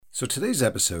So today's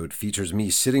episode features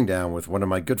me sitting down with one of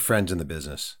my good friends in the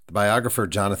business, the biographer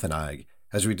Jonathan Eig,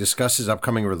 as we discuss his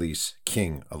upcoming release,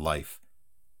 King, A Life.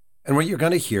 And what you're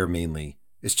going to hear mainly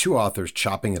is two authors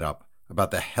chopping it up about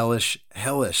the hellish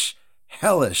hell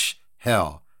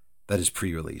that is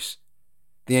pre-release.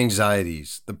 The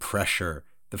anxieties, the pressure,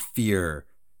 the fear,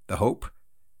 the hope.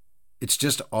 It's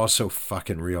just all so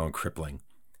fucking real and crippling.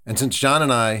 And since John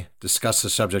and I discuss the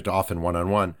subject often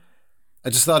one-on-one, I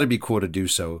just thought it'd be cool to do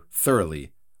so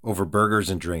thoroughly over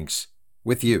burgers and drinks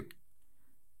with you.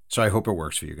 So I hope it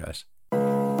works for you guys.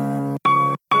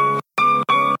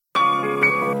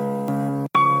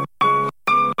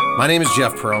 My name is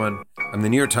Jeff Pearlman. I'm the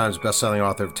New York Times bestselling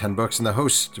author of 10 books and the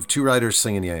host of Two Writers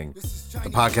Sing and Yang, the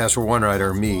podcast where one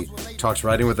writer, me, talks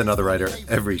writing with another writer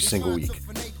every single week.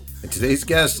 And today's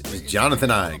guest is Jonathan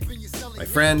Eig, my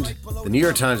friend, the New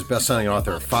York Times bestselling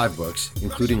author of 5 books,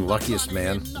 including Luckiest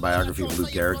Man, the biography of Lou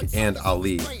Gehrig, and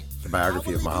Ali, the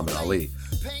biography of Muhammad Ali,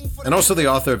 and also the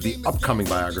author of the upcoming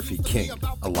biography, King,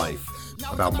 A Life,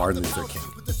 about Martin Luther King.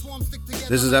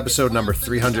 This is episode number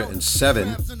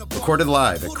 307, recorded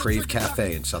live at Crave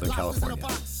Cafe in Southern California.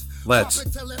 Let's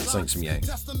sing some Yang.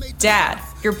 Dad,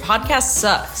 your podcast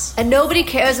sucks. And nobody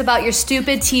cares about your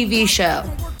stupid TV show.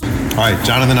 All right,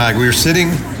 Jonathan Eig, we are sitting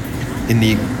in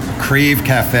the Crave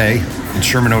Cafe in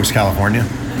Sherman Oaks, California.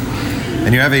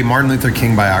 And you have a Martin Luther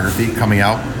King biography coming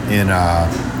out in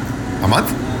a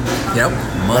month? Yep,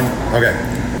 a month. Okay.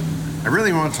 I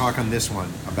really want to talk on this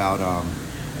one about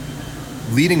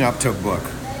leading up to a book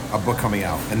coming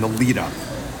out, and the lead up.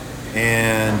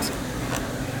 And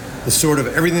the sort of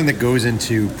everything that goes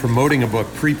into promoting a book,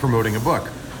 pre-promoting a book.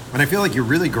 And I feel like you're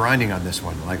really grinding on this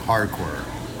one, like hardcore.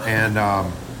 And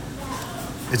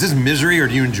is this misery, or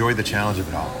do you enjoy the challenge of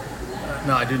it all?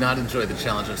 No, I do not enjoy the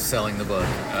challenge of selling the book.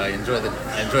 I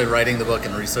enjoy writing the book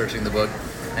and researching the book.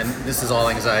 And this is all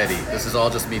anxiety. This is all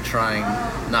just me trying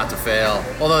not to fail.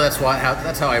 Although that's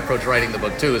how I approach writing the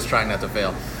book too, is trying not to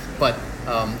fail. But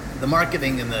the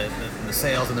marketing and the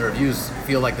sales and the reviews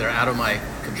feel like they're out of my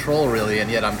control, really, and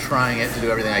yet I'm trying to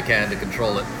do everything I can to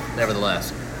control it,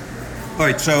 nevertheless. All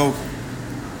right, so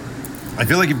I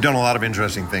feel like you've done a lot of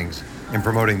interesting things in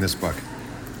promoting this book.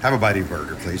 Have a bite of your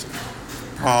burger, please.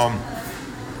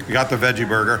 You got the veggie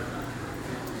burger.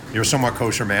 You're a somewhat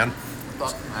kosher man.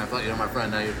 I thought you were my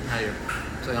friend. Now you're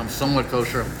saying I'm somewhat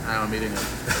kosher. Now I'm eating a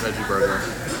veggie burger.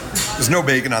 There's no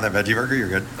bacon on that veggie burger. You're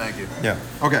good. Thank you. Yeah.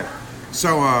 Okay.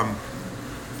 So,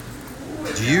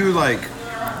 do you like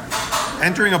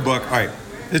entering a book? All right.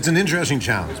 It's an interesting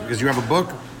challenge because you have a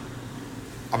book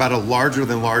about a larger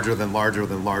than larger than larger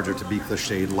than larger, to be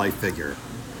cliched, life figure.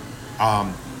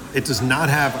 It does not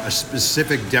have a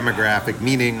specific demographic,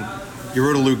 meaning you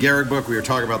wrote a Lou Gehrig book. We were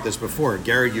talking about this before.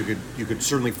 Gehrig, you could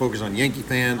certainly focus on Yankee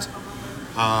fans,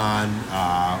 on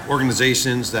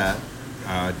organizations that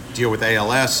deal with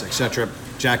ALS, etc.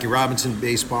 Jackie Robinson,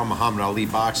 baseball, Muhammad Ali,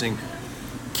 boxing.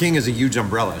 King is a huge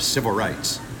umbrella, civil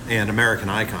rights, and American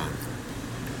icon.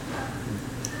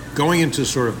 Going into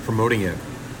sort of promoting it,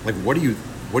 like what are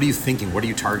you thinking? What are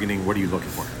you targeting? What are you looking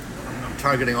for? I'm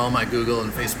targeting all my Google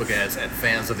and Facebook ads at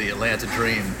fans of the Atlanta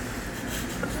Dream.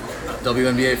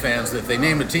 WNBA fans, if they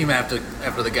named a team after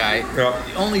the guy, yeah.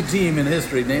 The only team in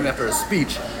history named after a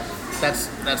speech, that's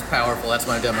powerful. That's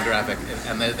my demographic,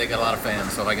 and they got a lot of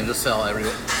fans. So if I can just sell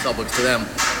books to them,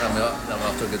 I'm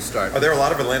off to a good start. Are there a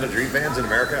lot of Atlanta Dream fans in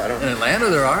America? In Atlanta,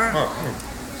 there are.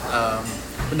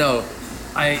 Oh. But no,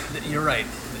 you're right.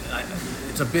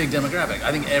 It's a big demographic.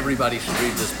 I think everybody should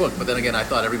read this book. But then again, I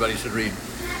thought everybody should read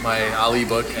my Ali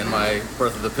book and my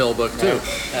Birth of the Pill book too,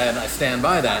 and I stand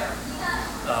by that.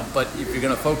 But if you're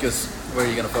going to focus, where are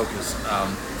you going to focus?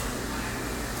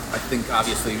 I think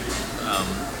obviously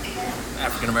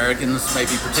African Americans may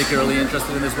be particularly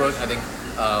interested in this book. I think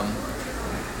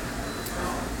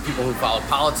people who follow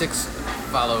politics,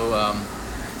 follow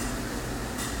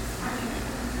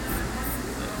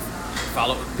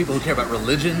people who care about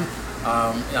religion.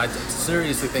 I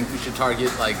seriously think we should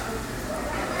target like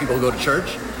people who go to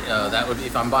church. That would be,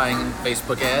 if I'm buying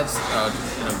Facebook ads,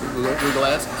 Google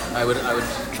ads, I would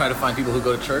try to find people who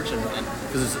go to church, and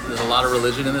because there's a lot of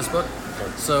religion in this book.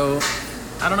 So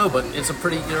I don't know, but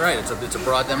you're right. It's a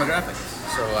broad demographic.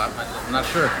 So I'm not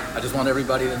sure. I just want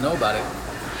everybody to know about it.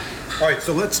 All right,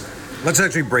 so let's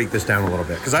actually break this down a little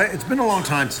bit, because it's been a long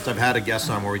time since I've had a guest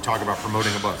on where we talk about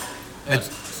promoting a book.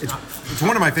 It's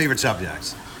one of my favorite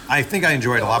subjects. I think I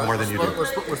enjoy it a lot more than you do.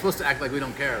 We're supposed to act like we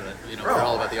don't care that we're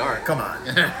all about the art. Come on.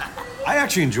 I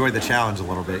actually enjoyed the challenge a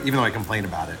little bit, even though I complain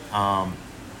about it.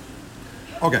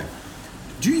 Okay.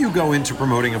 Do you go into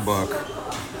promoting a book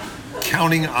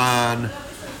counting on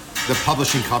the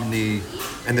publishing company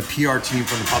and the PR team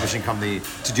from the publishing company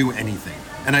to do anything?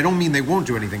 And I don't mean they won't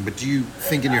do anything, but do you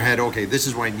think in your head, okay, this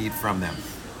is what I need from them?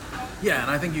 Yeah,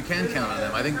 and I think you can count on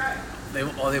them. I think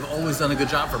they've always done a good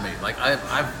job for me. Like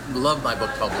I've loved my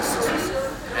book publicists,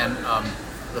 and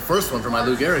the first one for my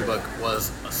Lou Gehrig book was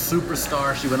a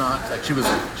superstar. She went on, like she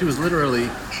was literally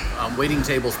waiting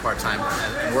tables part time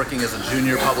and working as a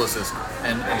junior publicist,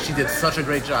 and she did such a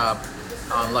great job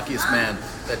on Luckiest Man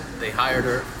that they hired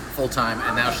her full time,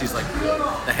 and now she's like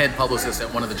the head publicist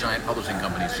at one of the giant publishing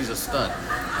companies. She's a stud,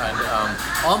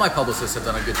 and all my publicists have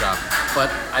done a good job,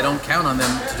 but I don't count on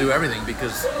them to do everything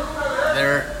because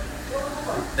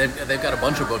they've got a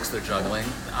bunch of books they're juggling.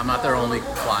 I'm not their only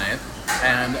client,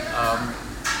 and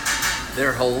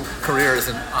their whole career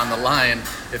isn't on the line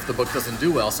if the book doesn't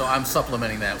do well. So I'm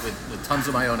supplementing that with tons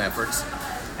of my own efforts,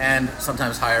 and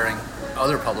sometimes hiring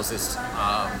other publicists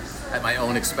at my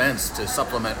own expense to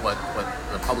supplement what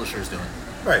the publisher is doing.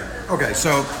 Right. Okay.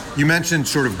 So you mentioned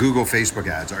sort of Google, Facebook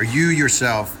ads. Are you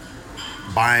yourself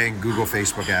buying Google,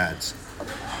 Facebook ads?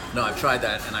 No, I've tried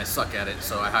that and I suck at it.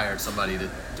 So I hired somebody to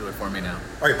do it for me now.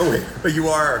 All right. But wait. But you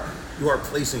are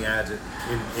placing ads in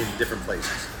different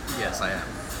places. Yes, I am.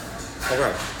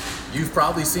 Okay. You've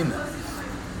probably seen them.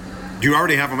 Do you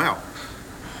already have them out?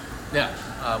 Yeah.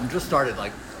 Just started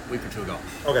like a week or two ago.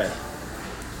 Okay.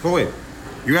 But wait.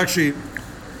 You actually,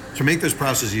 to make this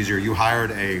process easier, you hired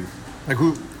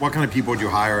what kind of people did you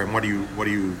hire, and what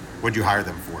did you hire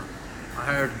them for? I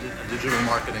hired a digital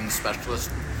marketing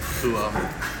specialist who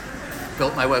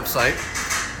built my website.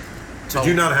 Did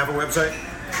you not have a website?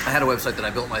 I had a website that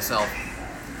I built myself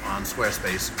on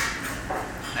Squarespace,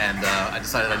 and I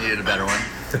decided I needed a better one.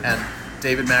 And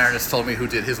David Marinus told me who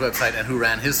did his website and who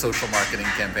ran his social marketing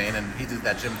campaign, and he did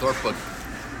that Jim Thorpe book.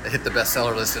 It hit the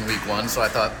bestseller list in week 1, so I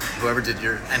thought whoever did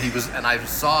and I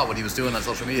saw what he was doing on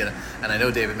social media, and I know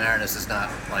David Marinus is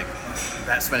not like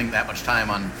that spending that much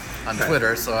time on okay.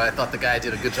 Twitter, so I thought the guy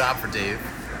did a good job for Dave,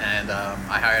 and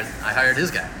I hired his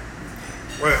guy.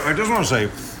 Well, I just want to say,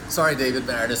 sorry, David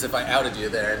Marinus, if I outed you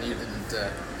there and you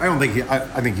didn't. I don't think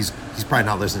I think he's probably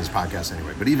not listening to this podcast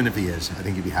anyway. But even if he is, I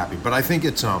think he'd be happy. But I think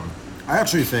it's I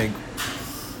actually think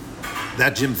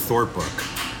that Jim Thorpe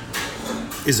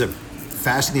book is a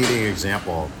fascinating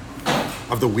example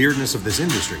of the weirdness of this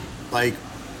industry. Like,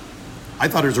 I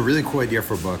thought it was a really cool idea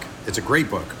for a book. It's a great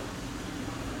book.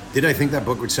 Did I think that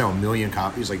book would sell 1 million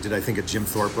copies? Like, did I think a Jim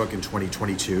Thorpe book in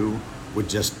 2022 would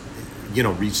just,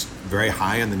 reach very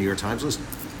high on the New York Times list?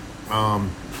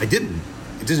 I didn't.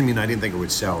 It doesn't mean I didn't think it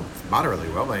would sell moderately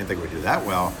well, but I didn't think it would do that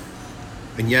well.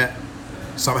 And yet,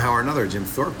 somehow or another, Jim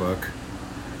Thorpe book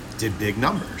did big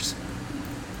numbers.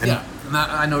 And yeah. And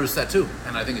I noticed that too,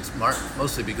 and I think it's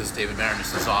mostly because David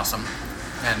Marinus is awesome,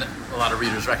 and a lot of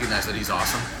readers recognize that he's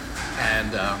awesome.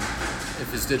 And if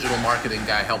his digital marketing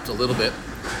guy helped a little bit,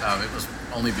 it was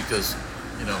only because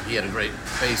he had a great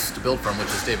base to build from, which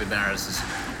is David Marinus'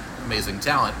 amazing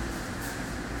talent.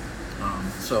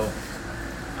 So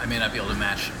I may not be able to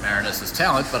match Marinus'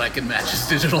 talent, but I can match his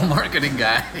digital marketing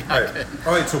guy.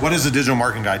 All right. So what has the digital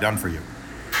marketing guy done for you?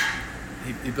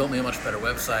 He built me a much better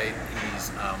website.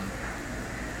 He's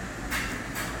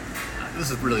this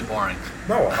is really boring.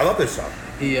 No, I love this stuff.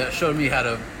 He showed me how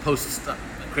to post stuff,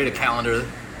 create a calendar,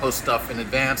 post stuff in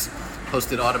advance,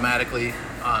 post it automatically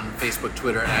on Facebook,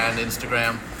 Twitter, and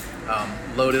Instagram,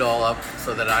 load it all up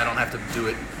so that I don't have to do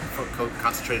it,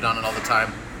 concentrate on it all the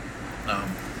time.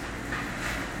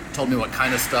 Told me what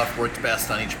kind of stuff worked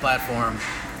best on each platform,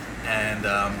 and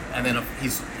then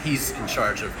he's in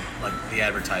charge of like the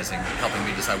advertising, helping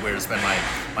me decide where to spend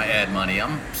my ad money.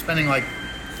 I'm spending like,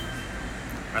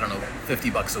 I don't know,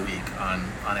 $50 a week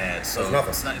on ads, so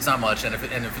it's not much. And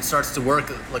if it starts to work,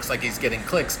 it looks like he's getting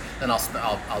clicks, then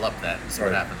I'll up that and see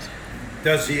what happens.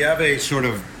 Does he have a sort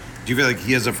of? Do you feel like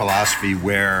he has a philosophy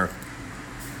where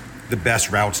the best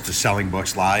routes to selling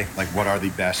books lie? Like, what are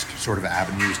the best sort of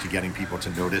avenues to getting people to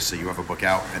notice that you have a book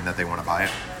out and that they want to buy it?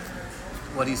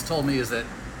 What he's told me is that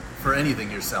for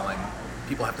anything you're selling,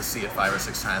 people have to see it 5 or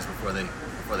 6 times before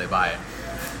they buy it,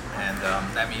 and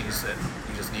that means that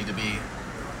you just need to be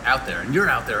out there, and you're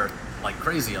out there like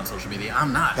crazy on social media.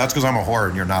 I'm not. That's because I'm a whore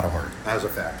and you're not a whore. As a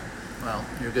fact. Well,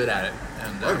 you're good at it,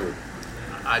 and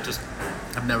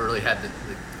I've never really had the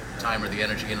time or the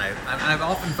energy, and I've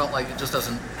often felt like it just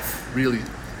doesn't really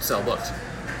sell books.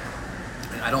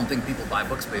 I don't think people buy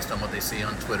books based on what they see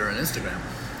on Twitter and Instagram.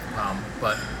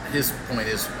 But his point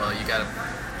is, well, you got to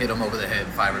hit them over the head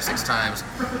 5 or 6 times,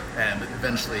 and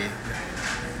eventually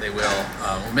they will.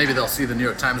 Or maybe they'll see the New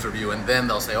York Times review, and then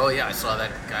they'll say, "Oh yeah, I saw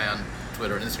that guy on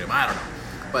Twitter and Instagram." I don't know.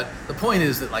 But the point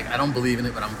is that, like, I don't believe in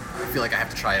it, but I feel like I have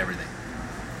to try everything.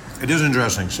 It is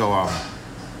interesting. So,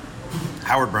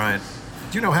 Howard Bryant,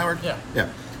 do you know Howard? Yeah. Yeah.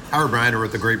 Howard Bryant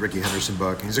wrote the great Ricky Henderson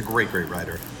book, and he's a great, great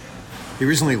writer. He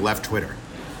recently left Twitter.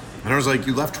 And I was like,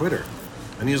 you left Twitter?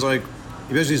 And he was like,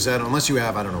 he basically said, unless you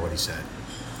have, I don't know what he said,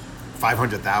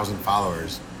 500,000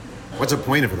 followers, what's the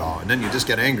point of it all? And then you just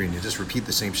get angry and you just repeat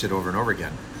the same shit over and over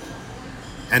again.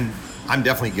 And I'm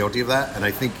definitely guilty of that. And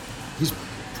I think he's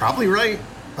probably right,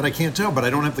 but I can't tell. But I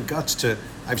don't have the guts to,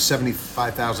 I have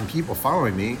 75,000 people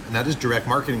following me, and that is direct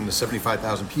marketing to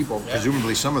 75,000 people. Yeah.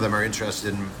 Presumably some of them are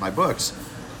interested in my books.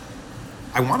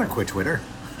 I want to quit Twitter.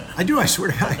 I do, I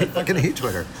swear to God, I fucking hate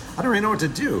Twitter. I don't really know what to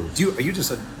do.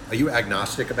 Are you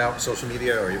agnostic about social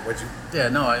media, or what you? Yeah,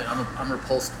 no, I'm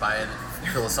repulsed by it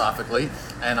philosophically,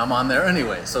 and I'm on there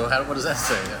anyway. So what does that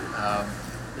say?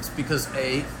 It's because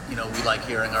we like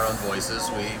hearing our own voices.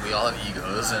 We all have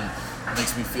egos, and it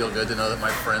makes me feel good to know that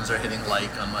my friends are hitting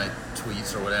like on my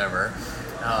tweets or whatever.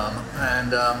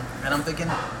 And I'm thinking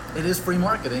it is free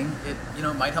marketing.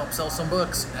 It might help sell some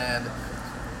books, and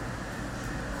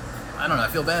I don't know. I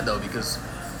feel bad though because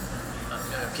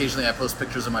occasionally I post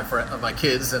pictures of my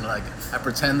kids, and like I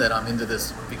pretend that I'm into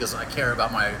this because I care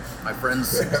about my friends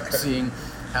seeing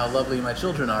how lovely my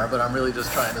children are. But I'm really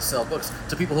just trying to sell books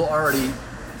to people who already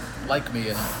like me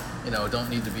and don't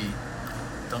need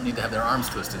to have their arms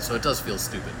twisted. So it does feel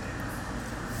stupid.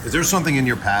 Is there something in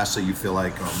your past that you feel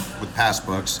like with past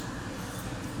books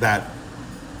that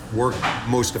work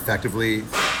most effectively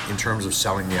in terms of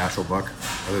selling the actual book?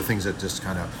 Are there things that just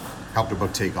kind of help the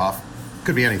book take off?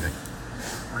 Could be anything.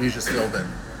 Regis Philbin.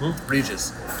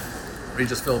 Regis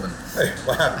Philbin. Hey,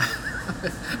 what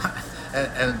happened?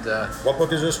 and what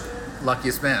book is this?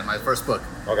 Luckiest Man, my first book.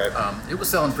 Okay. It was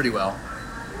selling pretty well.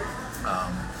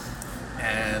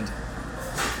 And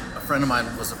a friend of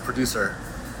mine was a producer,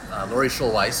 Lori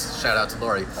Schulweiss, shout out to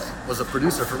Lori, was a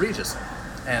producer for Regis.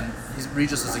 And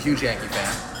Regis is a huge Yankee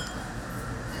fan.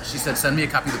 She said, send me a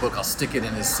copy of the book, I'll stick it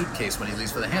in his suitcase when he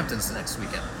leaves for the Hamptons the next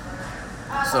weekend.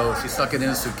 So she stuck it in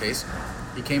his suitcase.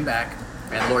 He came back,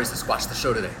 and Lori says, watch the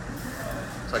show today.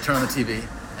 So I turn on the TV,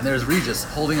 and there's Regis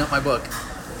holding up my book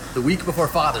the week before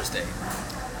Father's Day.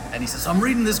 And he says, I'm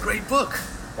reading this great book.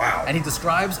 Wow. And he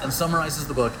describes and summarizes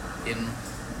the book in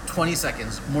 20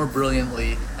 seconds more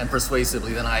brilliantly and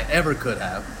persuasively than I ever could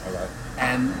have. All right.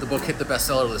 And the book hit the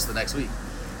bestseller list the next week.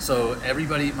 So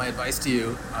everybody, my advice to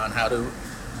you on how to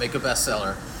make a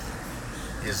bestseller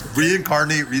is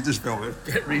reincarnate Regis Philbin.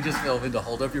 Get Regis Philbin to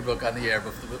hold up your book on the air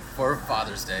before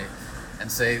Father's Day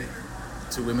and say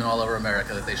to women all over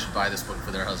America that they should buy this book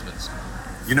for their husbands.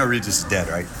 You know Regis is dead,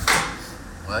 right?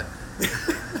 What?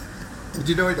 Did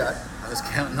you know he died? I was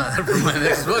counting on that for my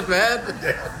next book, man.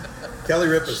 Kelly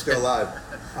Ripa's still alive.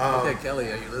 Okay,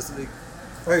 Kelly, are you listening?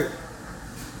 Hey,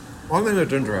 one thing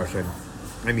that's interesting,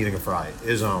 I'm eating a fry,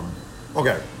 is,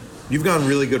 okay, you've gotten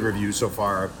really good reviews so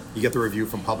far. You get the review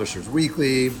from Publishers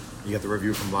Weekly, you get the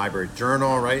review from Library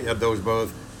Journal, right? You have those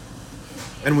both.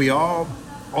 And we all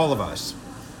of us,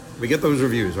 we get those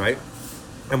reviews, right?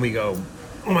 And we go,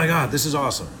 oh my God, this is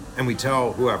awesome. And we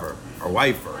tell whoever, our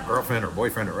wife or girlfriend or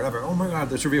boyfriend or whatever, oh my God,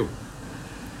 this review.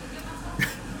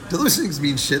 Do those things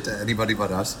mean shit to anybody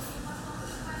but us?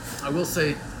 I will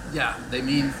say, yeah, they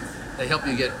help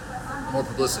you get more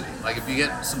publicity. Like if you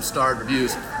get some starred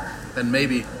reviews, then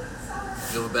maybe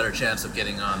you have a better chance of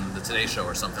getting on the Today Show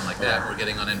or something like that, or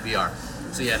getting on NPR.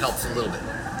 So yeah, it helps a little bit.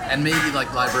 And maybe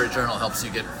like Library Journal helps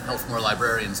more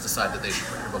librarians decide that they should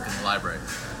put your book in the library.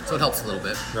 So it helps a little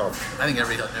bit. No. I think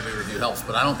every review helps,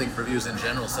 but I don't think reviews in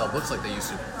general sell books like they used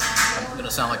to. I'm going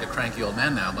to sound like a cranky old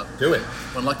man now, but do it.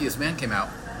 When Luckiest Man came out,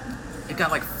 it got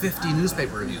like 50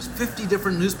 newspaper reviews. 50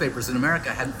 different newspapers in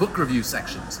America had book review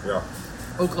sections. Yeah.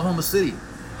 Oklahoma City,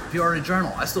 PRA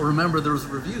Journal. I still remember there was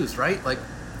reviews, right? Like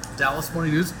Dallas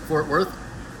Morning News, Fort Worth,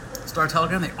 Star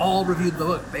Telegram. They all reviewed the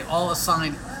book. They all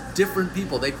assigned different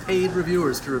people. They paid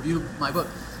reviewers to review my book.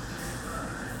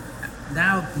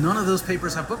 Now, none of those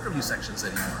papers have book review sections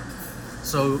anymore.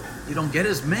 So you don't get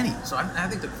as many. So I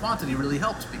think the quantity really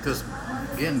helps because,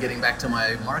 again, getting back to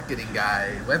my marketing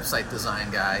guy, website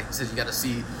design guy, he says you got to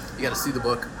see the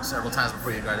book several times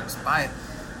before you try to buy it.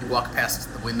 You walk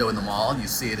past the window in the mall, you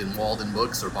see it in Walden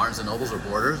Books or Barnes & Nobles or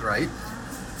Borders, right?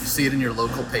 You see it in your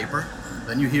local paper,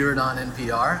 then you hear it on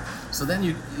NPR. So then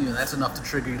you that's enough to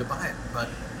trigger you to buy it. But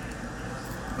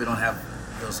we don't have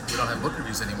book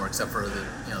reviews anymore, except for the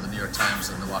New York Times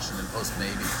and the Washington Post,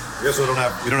 maybe. Yes, we don't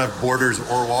have Borders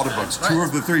or Walden Books. Right. 2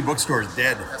 of the 3 bookstores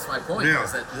dead. That's my point. Yeah.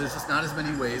 Is that there's just not as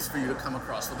many ways for you to come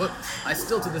across the book. I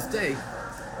still, to this day,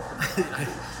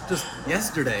 just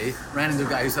yesterday ran into a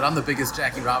guy who said, I'm the biggest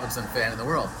Jackie Robinson fan in the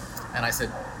world. And I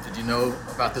said, did you know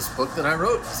about this book that I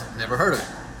wrote? He said, never heard of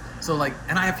it. So like,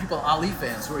 and I have people, Ali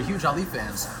fans, who are huge Ali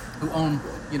fans, who own,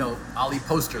 Ali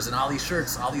posters and Ali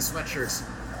shirts, Ali sweatshirts,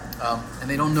 and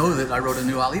they don't know that I wrote a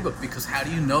new Ali book, because how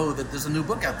do you know that there's a new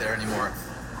book out there anymore?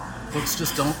 Books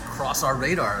just don't cross our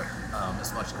radar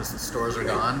as much because the stores are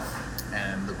gone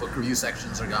and the book review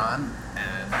sections are gone,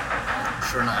 and I'm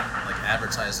sure not like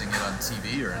advertising it on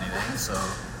TV or anything. So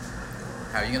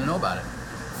how are you going to know about it?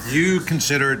 Do you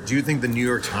think the New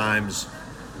York Times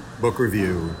book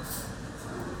review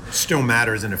still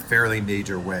matters in a fairly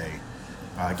major way?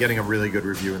 Getting a really good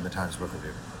review in the Times book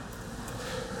review.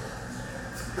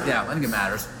 Yeah, I think it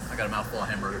matters. I got a mouthful of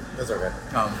hamburger. That's okay.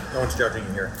 No one's judging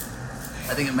you here.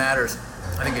 I think it matters.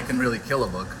 I think it can really kill a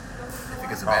book if it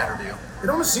gets a bad review. It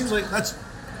almost seems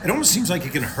like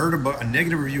it can hurt a book. A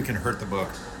negative review can hurt the book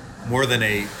more than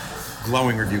a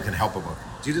glowing review can help a book.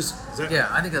 Yeah,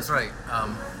 I think that's right.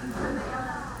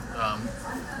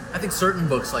 I think certain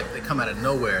books, like, they come out of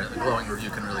nowhere. The glowing review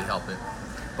can really help it,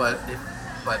 but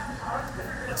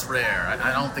it's rare.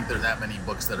 I don't think there are that many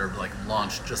books that are like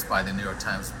launched just by the New York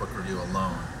Times book review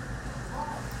alone.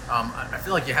 I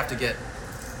feel like you have to get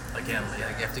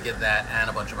that and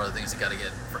a bunch of other things. You got to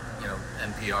get,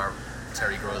 NPR,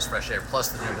 Terry Gross, Fresh Air, plus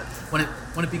the new.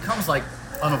 When it becomes like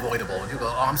unavoidable, when people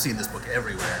go, oh, I'm seeing this book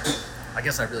everywhere, I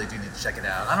guess I really do need to check it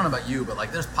out. I don't know about you, but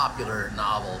like, there's popular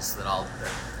novels that I'll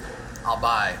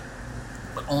buy,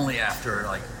 but only after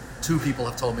like 2 people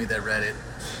have told me they read it.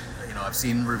 I've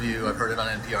seen review, I've heard it on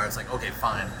NPR. It's like, okay,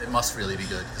 fine, it must really be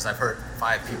good, because I've heard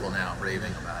 5 people now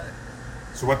raving about it.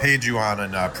 So what page you on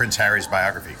in Prince Harry's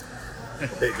biography?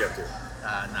 What page you up to?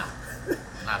 No,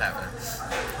 not happening.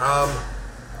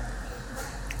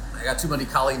 I got too many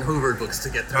Colleen Hoover books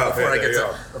to get through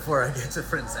before I get to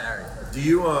Prince Harry. Do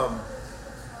you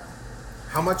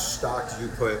how much stock do you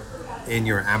put in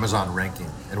your Amazon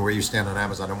ranking and where you stand on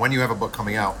Amazon? And when you have a book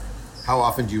coming out, how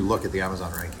often do you look at the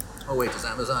Amazon ranking? Oh wait, does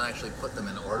Amazon actually put them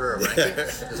in order, a ranking?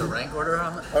 There's a rank order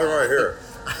on it? Oh, right here.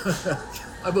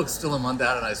 My book's still a month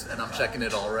out, and I'm checking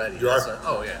it already. You are?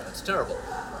 Oh yeah, it's terrible.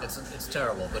 It's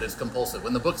terrible, but it's compulsive.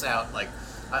 When the book's out, like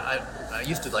I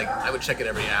used to, I would check it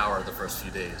every hour the first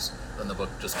few days when the book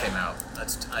just came out.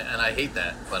 And I hate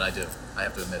that, but I do. I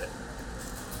have to admit it.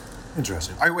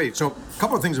 Interesting. All right, wait. So a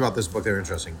couple of things about this book that are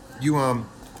interesting. You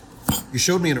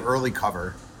showed me an early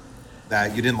cover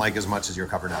that you didn't like as much as your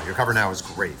cover now. Your cover now is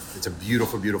great. It's a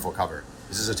beautiful, beautiful cover.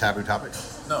 Is this a taboo topic?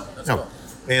 No, that's cool.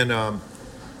 And I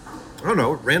don't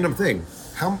know, random thing.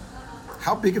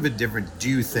 How big of a difference do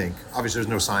you think, obviously there's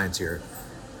no science here,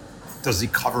 does the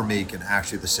cover make in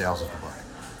actually the sales of the book?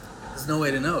 There's no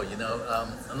way to know,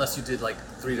 unless you did like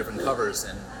 3 different covers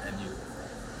and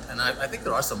I think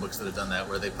there are some books that have done that,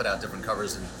 where they put out different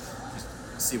covers and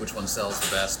you see which one sells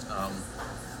the best.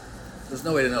 There's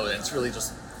no way to know, and it's really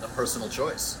just a personal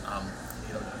choice.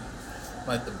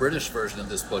 The British version of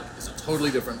this book is a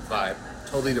totally different vibe,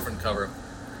 totally different cover,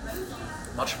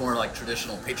 much more like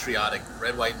traditional patriotic,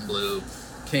 red, white, and blue,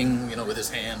 king, with his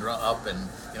hand up and,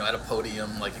 at a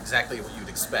podium, like exactly what you'd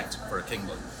expect for a king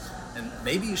book. And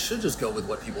maybe you should just go with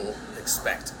what people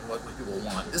expect, what people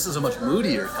want. This is a much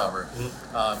moodier cover.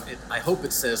 I hope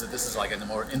it says that this is like a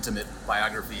more intimate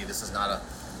biography. This is not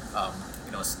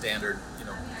a standard,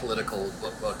 political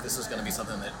book. This is going to be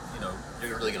something that,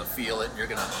 you're really going to feel it. You're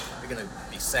going to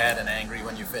be sad and angry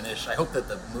when you finish. I hope that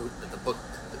the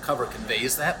cover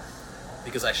conveys that,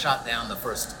 because I shot down the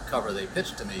first cover they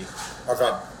pitched to me.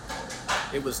 Okay.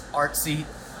 It was artsy,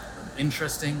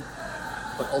 interesting,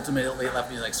 but ultimately it left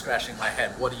me like scratching my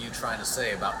head. What are you trying to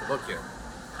say about the book here?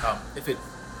 If it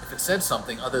said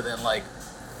something other than like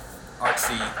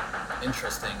artsy,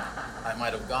 interesting, I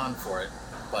might have gone for it,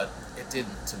 but it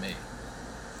didn't to me.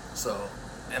 So,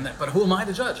 but who am I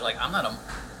to judge? Like, I'm not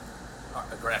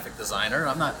a graphic designer.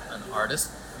 I'm not an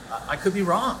artist. I could be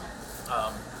wrong.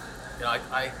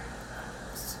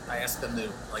 I asked them to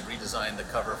like redesign the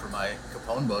cover for my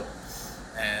Capone book,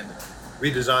 and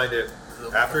redesigned it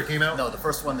after it came out? No, the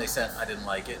first one they sent, I didn't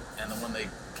like it, and the one they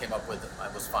came up with, I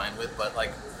was fine with. But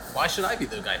like, why should I be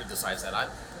the guy who decides that?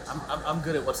 I'm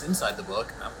good at what's inside the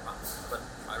book, but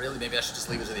maybe I should just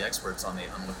leave it to the experts on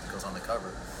what goes on the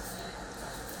cover.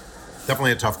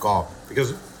 Definitely a tough call,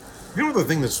 because the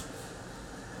thing that's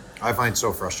I find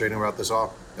so frustrating about this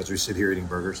all, as we sit here eating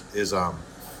burgers, is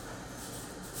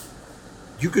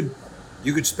you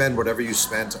could spend whatever you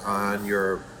spent on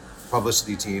your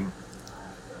publicity team,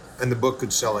 and the book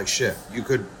could sell like shit. You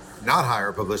could not hire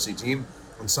a publicity team,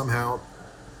 and somehow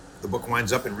the book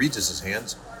winds up in Regis's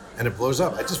hands, and it blows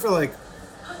up. I just feel like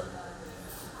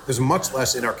there's much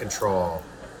less in our control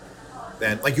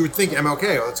than, like, you would think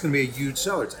MLK, it's going to be a huge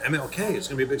seller. It's MLK, it's going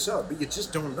to be a big seller, but you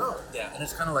just don't know. Yeah, and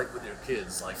it's kind of like with your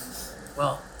kids, like,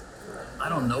 well, I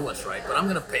don't know what's right, but I'm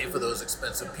going to pay for those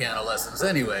expensive piano lessons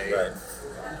anyway. Right.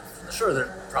 Sure,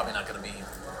 they're probably not going to be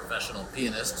professional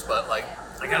pianists, but like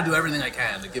I got to do everything I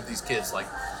can to give these kids like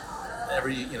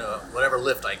whatever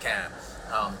lift I can.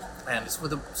 And it's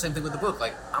with the same thing with the book.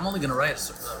 Like I'm only going to write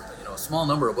a small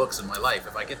number of books in my life.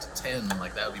 If I get to 10,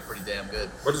 like that would be pretty damn good.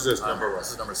 What is this number?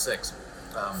 This is number 6.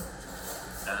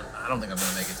 And I don't think I'm going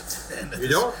to make it to 10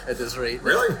 at this rate.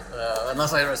 Really?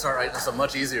 Unless I start writing some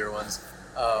much easier ones.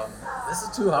 This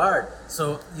is too hard.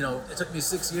 So, it took me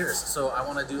 6 years. So I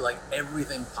want to do like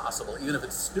everything possible, even if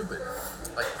it's stupid.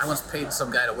 Like I once paid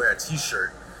some guy to wear a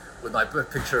T-shirt with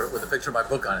a picture of my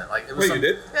book on it. Like it was. Wait, you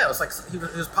did? Yeah, it was like he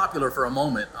was popular for a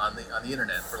moment on the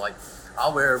internet for like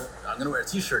I'm going to wear a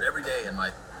T-shirt every day, and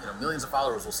my millions of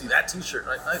followers will see that T-shirt.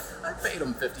 I paid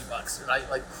him $50, and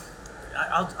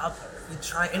I'll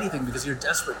try anything because you're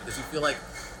desperate, because you feel like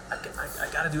I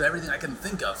got to do everything I can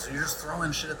think of. So you're just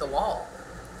throwing shit at the wall.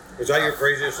 Was that your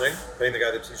craziest thing? Paying the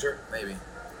guy the T-shirt? Maybe.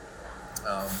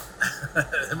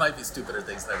 There might be stupider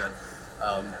things that I've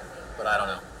done, but I don't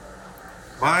know.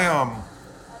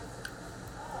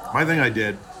 My thing I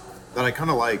did that I kind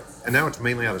of like, and now it's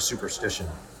mainly out of superstition,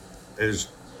 is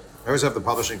I always have the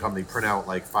publishing company print out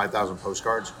like 5,000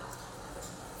 postcards,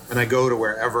 and I go to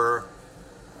wherever,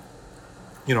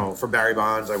 for Barry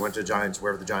Bonds, I went to Giants,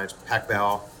 wherever the Giants, Pac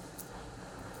Bell,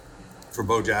 for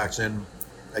Bo Jackson,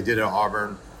 I did it at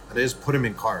Auburn, and I just put them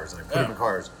in cars, and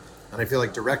I feel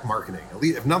like direct marketing, at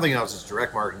least if nothing else, it's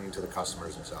direct marketing to the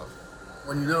customers themselves.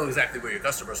 When you know exactly where your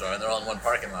customers are and they're all in one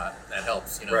parking lot, that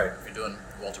helps. Right. If you're doing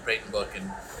a Walter Payton book and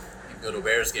you go to a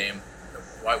Bears game,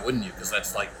 why wouldn't you? Because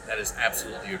that is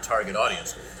absolutely your target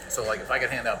audience. So like if I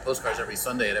could hand out postcards every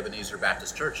Sunday at Ebenezer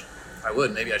Baptist Church, I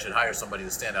would. Maybe I should hire somebody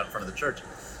to stand out in front of the church.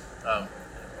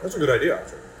 That's a good idea,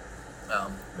 actually.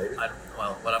 Maybe.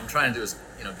 What I'm trying to do is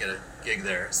get a gig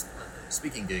there, a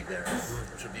speaking gig there,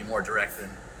 which would be more direct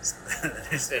than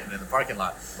standing in the parking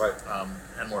lot, right?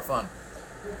 And more fun.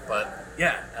 But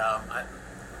yeah,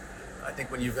 I think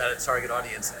when you've got a target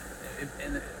audience,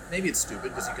 and maybe it's stupid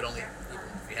because you can only, even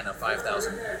if you hand out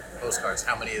 5,000 postcards,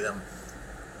 how many of them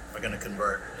are going to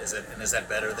convert? Is that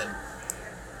better than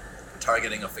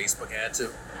targeting a Facebook ad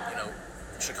to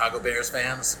Chicago Bears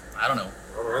fans? I don't know.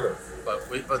 I don't either.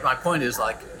 But my point is,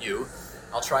 like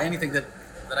I'll try anything that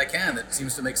I can that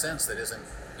seems to make sense, that isn't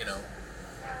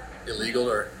illegal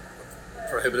or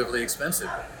prohibitively expensive.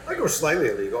 I go slightly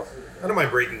illegal. I don't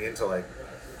mind breaking into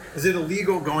is it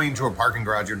illegal going to a parking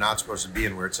garage you're not supposed to be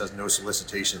in where it says no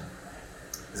solicitation?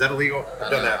 Is that illegal? I've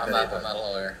done that. I'm not a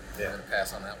lawyer. Yeah. I'm going to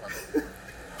pass on that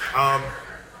one.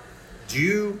 Do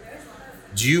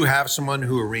you have someone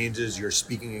who arranges your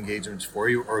speaking engagements for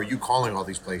you, or are you calling all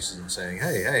these places and saying,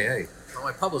 hey? Well,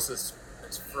 my publicist,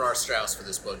 for our Strauss for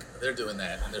this book, they're doing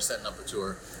that, and they're setting up the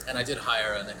tour. And I did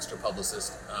hire an extra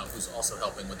publicist who's also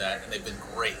helping with that, and they've been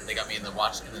great. They got me in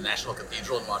the National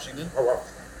Cathedral in Washington. Oh, wow.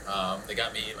 They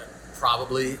got me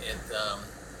probably in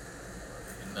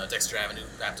Dexter Avenue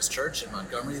Baptist Church in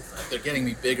Montgomery. They're getting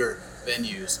me bigger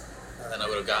venues than I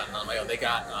would have gotten on my own. They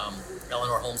got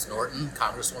Eleanor Holmes Norton,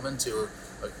 Congresswoman, to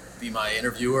be my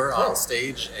interviewer on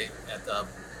stage at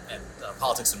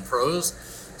Politics and Prose.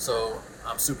 So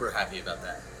I'm super happy about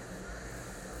that.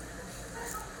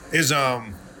 Is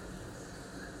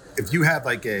if you had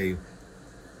like a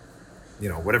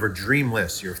whatever dream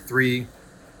list, your three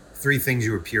things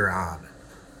you appear on,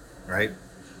 right?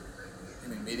 You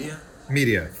mean media?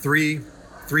 Media. Three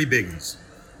biggies.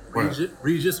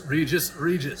 Regis.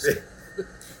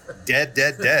 Dead.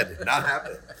 Not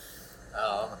happening.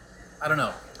 I don't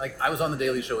know. Like I was on the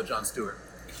Daily Show with Jon Stewart.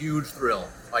 Huge thrill,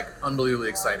 like unbelievably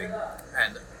exciting,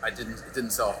 and it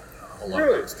didn't sell a whole lot of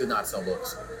books. Did not sell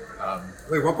books.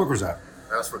 Wait, what book was that?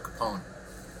 That was for Capone.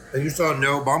 And you saw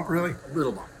no bump, really? A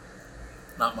little bump,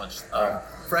 not much.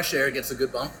 Fresh Air gets a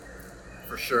good bump,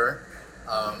 for sure.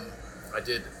 I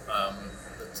did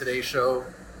the Today Show,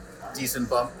 decent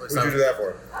bump. Who did you do that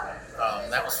for?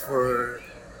 That was for,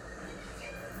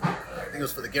 I think it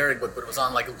was for the Gehrig book, but it was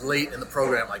on like late in the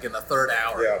program, like in the third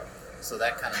hour. Yeah. So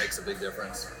that kind of makes a big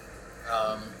difference.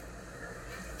 I'm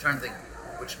trying to think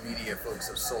which media folks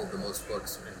have sold the most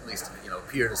books, or at least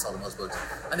appear to sell the most books.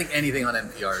 I think anything on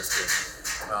NPR is good,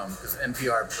 because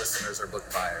NPR listeners are book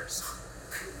buyers.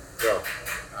 Yeah.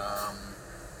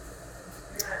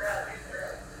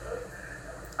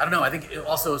 I don't know. I think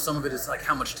also some of it is like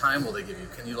how much time will they give you?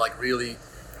 Can you like really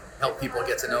help people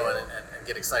get to know it and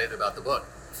get excited about the book?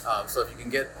 So if you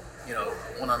can get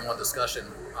one-on-one discussion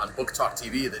on Book Talk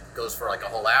TV that goes for like a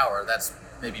whole hour, that's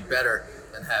maybe better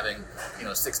than having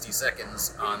 60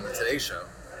 seconds on the Today Show.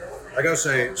 I gotta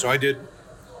say,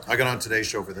 I got on Today's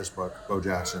Show for this book, Bo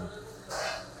Jackson,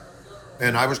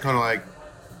 And I was kind of like,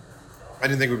 I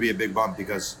didn't think it would be a big bump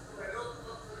because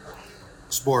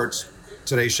sports,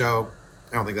 Today's Show,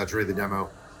 I don't think that's really the demo.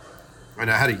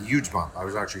 And I had a huge bump. I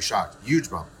was actually shocked. Huge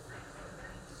bump.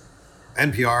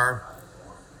 NPR,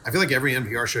 I feel like every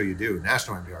NPR show you do,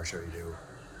 national NPR show you do,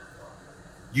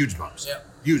 huge bumps. Yeah.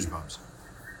 Huge bumps.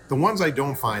 The ones I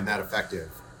don't find that effective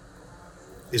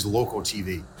is local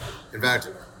TV. In fact,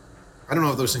 I don't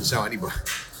know if those things sell anybody.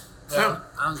 Yeah,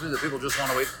 honestly, the people just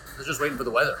want to wait. They're just waiting for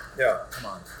the weather. Yeah. Come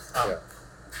on. Yeah.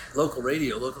 Local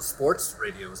radio, local sports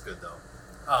radio is good though.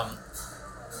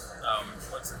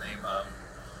 What's the name? I'm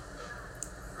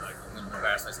going to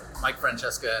embarrass myself. Mike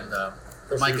Francesca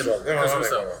and Mike and Chris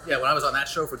Russo. Yeah, when I was on that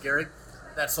show for Gehrig,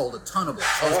 that sold a ton of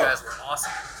books. Those guys were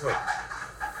awesome. Good.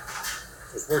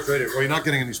 So sports radio. Well, you're not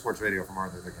getting any sports radio from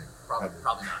Martin Luther King.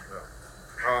 Probably not.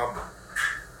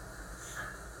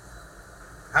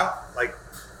 How, like,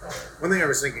 one thing I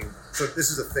was thinking, so this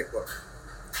is a thick book.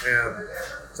 And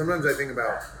sometimes I think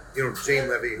about, Jane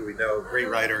Levy, who we know, great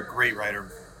writer,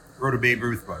 wrote a Babe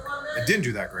Ruth book. It didn't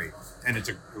do that great. And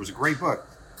it was a great book.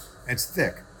 And it's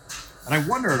thick. And I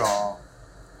wonder at all,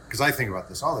 because I think about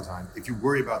this all the time, if you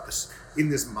worry about this, in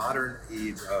this modern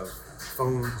age of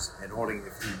phones and holding,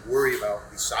 if you worry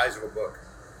about the size of a book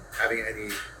having any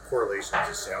correlation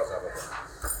to sales of a book.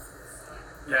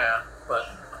 Yeah, but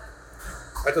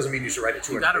That doesn't mean you should write it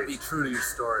 200 you got to pages. be true to your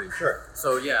story. Sure.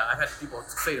 So yeah, I've had people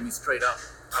say to me straight up,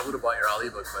 "I would have bought your Ali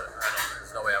book, but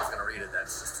there's no way I was going to read it.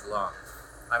 That's just too long."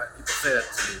 I've had people say that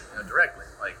to me, directly,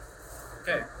 like,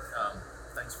 "Okay,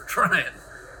 thanks for trying.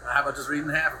 How about just reading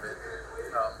half of it?"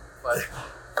 But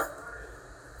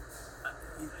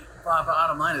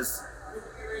bottom line is,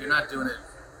 you're not doing it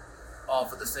all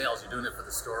for the sales. You're doing it for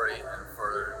the story and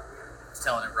for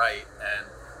telling it right. And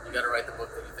you got to write the book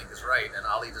that you think is right. And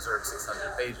Ali deserves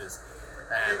 600 pages.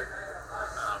 And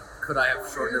could I have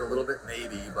shortened it a little bit?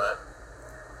 Maybe, but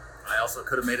I also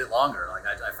could have made it longer. Like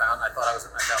I found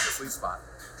the sweet spot.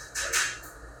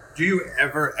 Do you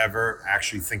ever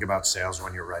actually think about sales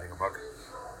when you're writing a book?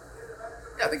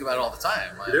 Yeah, I think about it all the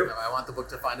time. You do? I want the book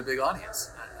to find a big audience.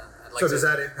 Does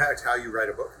that impact how you write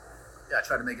a book? Yeah, I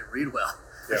try to make it read well.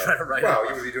 Yeah. I try to write well, it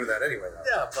you would be doing that anyway, though.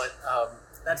 Yeah, but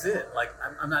that's it. Like,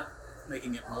 I'm not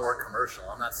making it more commercial.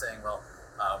 I'm not saying, well,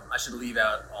 I should leave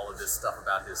out all of this stuff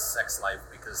about his sex life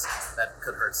because that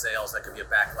could hurt sales. That could be a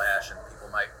backlash, and people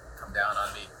might come down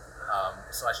on me.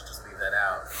 So I should just leave that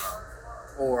out.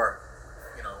 Or,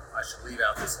 I should leave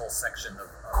out this whole section of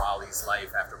Ali's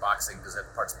life after boxing because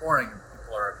that part's boring and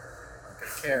people aren't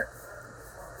going to care.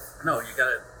 No, you got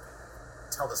to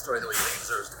tell the story the way you think it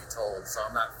deserves to be told. So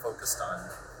I'm not focused on,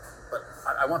 but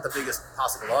I want the biggest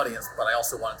possible audience, but I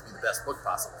also want it to be the best book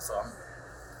possible. So I'm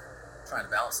trying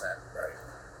to balance that. Right.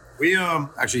 We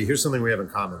actually, here's something we have in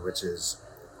common, which is,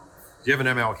 you have an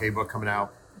MLK book coming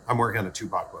out. I'm working on a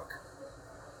Tupac book.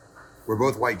 We're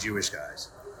both white Jewish guys,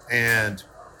 and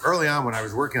early on when I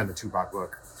was working on the Tupac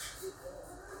book,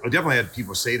 I definitely had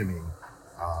people say to me,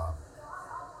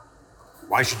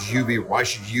 "Why should you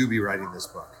be writing this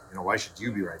book? Why should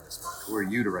you be writing this book? Who are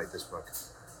you to write this book?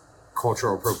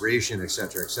 Cultural appropriation,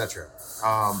 etc., etc."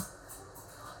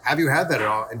 Have you had that at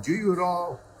all? And do you at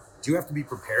all? Do you have to be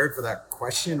prepared for that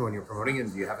question when you're promoting it?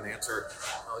 And do you have an answer?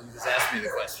 Well, you just asked me the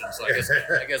question, so I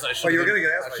guess I should. Well, you were going to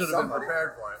get asked I by should have been somebody.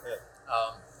 prepared for it.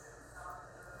 Yeah.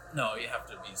 No, you have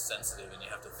to be sensitive, and you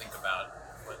have to think about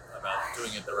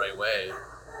doing it the right way.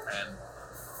 And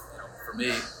for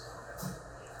me,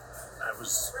 I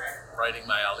was writing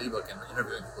my Ali book and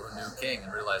interviewing people who knew King,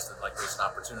 and realized that there's an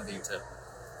opportunity to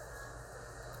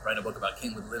write a book about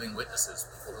King with living witnesses,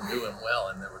 people who knew him well,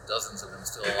 and there were dozens of them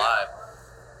still alive.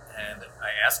 And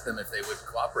I asked them if they would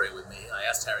cooperate with me. I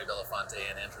asked Harry Belafonte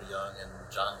and Andrew Young and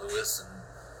John Lewis and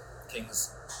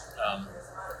King's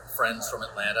friends from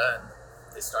Atlanta, and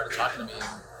they started talking to me.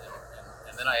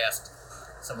 And then I asked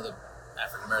some of the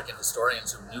African-American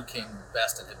historians who knew King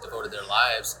best and had devoted their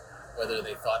lives whether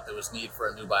they thought there was need for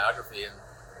a new biography. And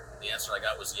the answer I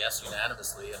got was yes,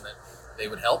 unanimously, and that they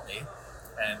would help me.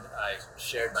 And I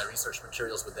shared my research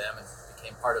materials with them and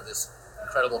became part of this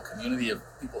incredible community of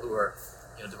people who are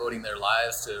devoting their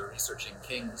lives to researching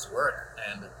King's work.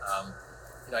 And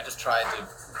I just tried to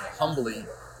humbly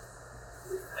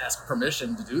ask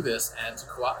permission to do this and to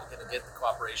get the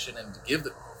cooperation and to give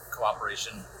the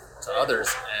cooperation to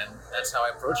others, and that's how I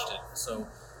approached it. So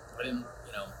I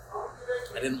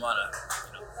didn't want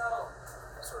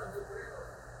to sort of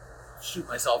shoot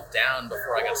myself down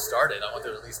before I got started. I wanted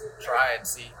to at least try and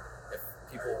see if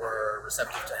people were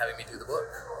receptive to having me do the book.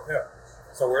 Yeah.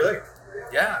 So were they?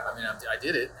 Yeah, I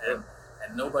did it, and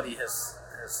nobody has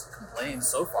complained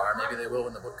so far. Maybe they will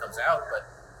when the book comes out, but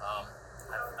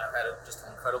I've had just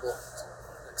an incredible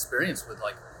experience with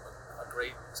like a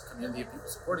great community of people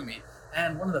supporting me.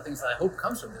 And one of the things that I hope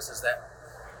comes from this is that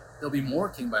there'll be more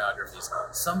King biographies.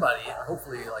 Somebody,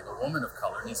 hopefully like a woman of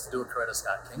color, needs to do a Coretta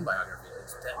Scott King biography.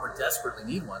 We desperately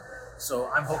need one. So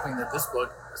I'm hoping that this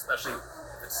book, especially if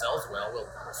it sells well, will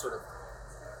sort of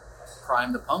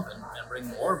prime the pump and bring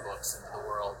more books into the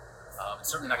world. It's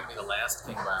certainly not going to be the last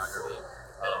King biography,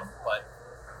 but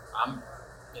I'm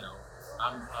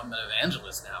an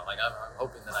evangelist now. Like I'm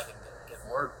hoping that I can get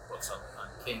more books on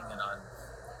King and on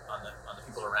the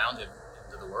people around him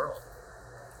into the world.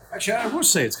 Actually, I will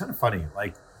say it's kind of funny.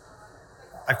 Like,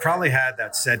 I've probably had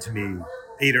that said to me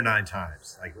 8 or 9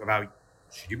 times, like about,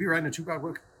 should you be writing a Tupac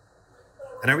book?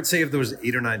 And I would say of those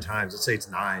 8 or 9 times, let's say it's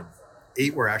 9,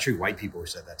 8 were actually white people who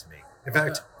said that to me. In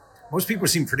fact, most people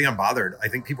seem pretty unbothered. I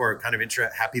think people are kind of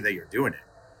happy that you're doing it,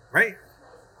 right?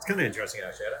 It's kind of interesting,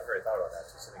 actually. I never really thought about that.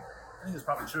 I think it's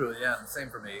probably true. Yeah, and same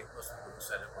for me. Most people who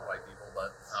said it were white people,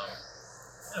 but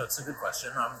it's a good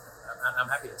question. I'm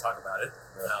happy to talk about it,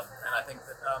 and I think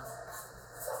that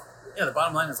the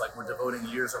bottom line is like we're devoting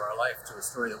years of our life to a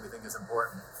story that we think is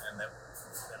important, and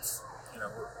that's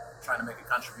we're trying to make a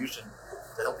contribution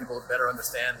to help people better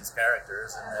understand these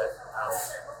characters, and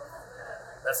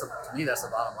that to me that's the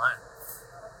bottom line.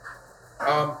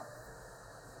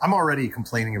 I'm already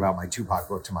complaining about my Tupac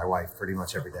book to my wife pretty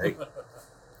much every day.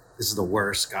 This is the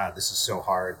worst. God, this is so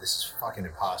hard. This is fucking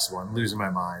impossible. I'm losing my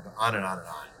mind. On and on and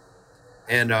on.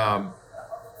 And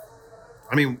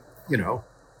I mean,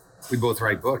 we both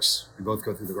write books. We both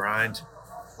go through the grind.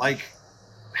 Like,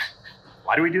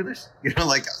 why do we do this?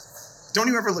 Don't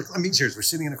you ever look, I mean, serious, we're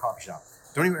sitting in a coffee shop.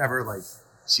 Don't you ever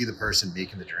see the person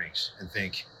making the drinks and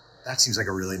think, that seems like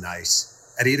a really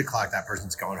nice, at 8 o'clock, that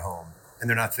person's going home and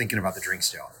they're not thinking about the drink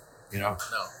still, No,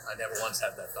 I never once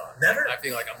had that thought. Never? I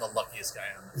feel like I'm the luckiest guy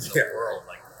in the world.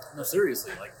 Like, no,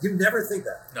 seriously. Like, you never think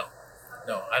that? No,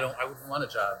 I don't. I wouldn't want a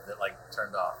job that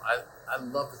turned off. I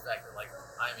love the fact that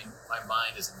my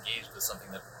mind is engaged with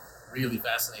something that really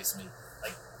fascinates me.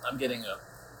 Like I'm getting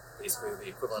basically the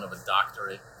equivalent of a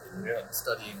doctorate in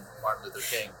studying Martin Luther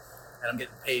King, and I'm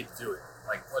getting paid to do it.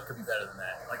 Like what could be better than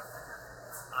that? Like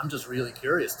I'm just really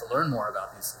curious to learn more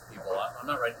about these people. I'm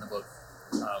not writing the book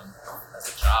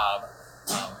as a job.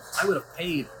 I would have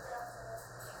paid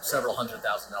several $100,000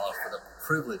 for the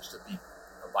privilege to be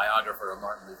a biographer of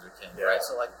Martin Luther King, right?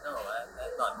 So no,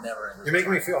 that's not never ending. You're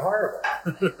making me feel horrible.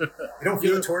 You don't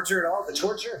feel the torture at all? The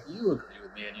torture? You agree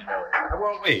with me and you know it. I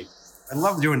won't wait. I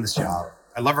love doing this job.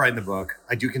 I love writing the book.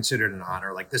 I do consider it an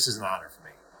honor. Like this is an honor for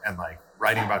me. And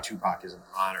writing about Tupac is an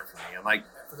honor for me. And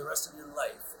for the rest of your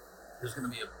life, there's going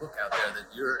to be a book out there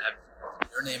that you're at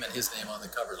your name and his name on the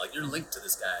cover. Like you're linked to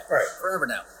this guy forever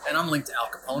now. And I'm linked to Al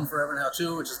Capone forever now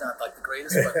too, which is not the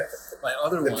greatest, but my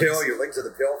other ones. The pill, you're linked to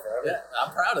the pill forever. Yeah,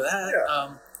 I'm proud of that.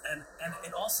 Yeah. And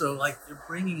it also you're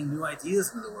bringing in new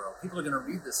ideas into the world. People are going to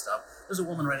read this stuff. There's a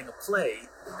woman writing a play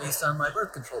based on my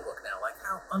birth control book now. Like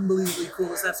how unbelievably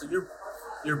cool is that? So you're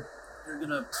going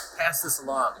to pass this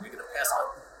along, and you're going to pass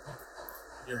on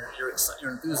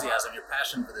your enthusiasm, your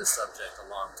passion for this subject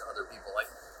along to other people.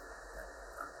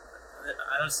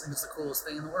 I just think it's the coolest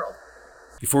thing in the world.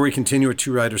 Before we continue with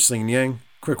Two Writers Slinging Yang,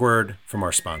 quick word from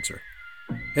our sponsor.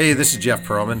 Hey, this is Jeff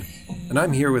Perlman, and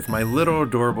I'm here with my little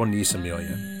adorable niece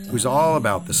Amelia, who's all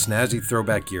about the snazzy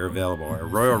throwback gear available at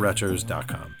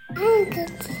royalretros.com.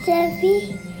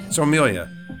 Jeffy. So Amelia,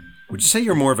 would you say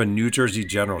you're more of a New Jersey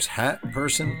Generals hat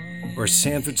person or a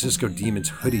San Francisco Demons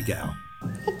hoodie gal?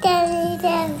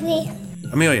 Jeffy.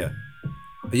 Amelia,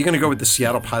 are you going to go with the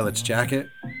Seattle Pilots jacket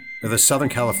or the Southern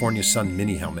California Sun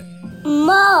mini helmet?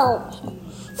 No.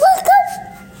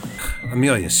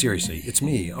 Amelia, seriously, it's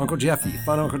me, Uncle Jeffy,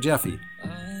 fun Uncle Jeffy.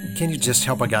 Can't you just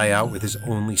help a guy out with his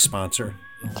only sponsor?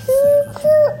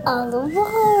 On the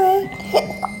board.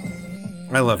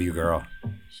 I love you, girl,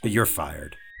 but you're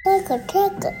fired.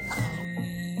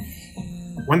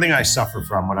 One thing I suffer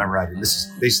from when I'm writing, this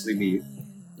is basically me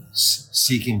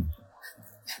seeking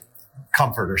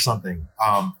comfort or something.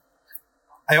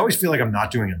 I always feel like I'm not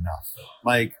doing enough.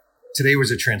 Like today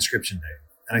was a transcription day.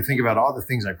 And I think about all the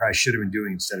things I probably should have been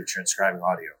doing instead of transcribing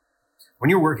audio. When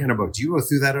you're working on a book, do you go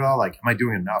through that at all? Like, am I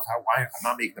doing enough? Why I'm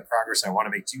not making the progress I want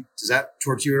to make? Does that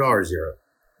torture you at all or zero?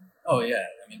 Oh, yeah.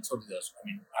 I mean, it totally does. I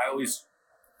mean, I always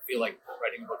feel like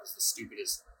writing a book is the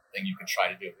stupidest thing you can try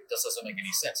to do. It just doesn't make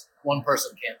any sense. One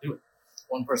person can't do it.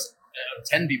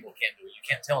 10 people can't do it. You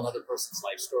can't tell another person's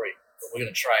life story, but we're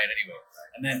going to try it anyway.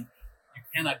 And then you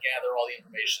cannot gather all the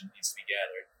information that needs to be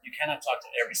gathered. You cannot talk to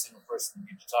every single person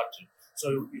you need to talk to.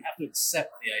 So you have to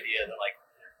accept the idea that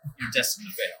you're destined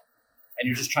to fail, and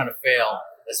you're just trying to fail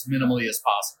as minimally as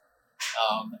possible.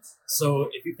 So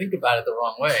if you think about it the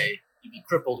wrong way, you'd be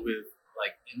crippled with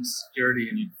like insecurity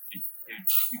and you'd be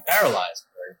paralyzed.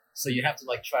 Right? So you have to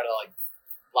like try to like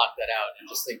block that out and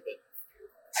just think that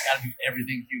I got to do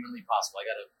everything humanly possible. I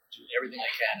got to do everything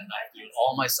I can, and I have to do it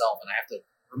all myself, and I have to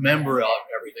remember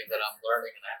everything that I'm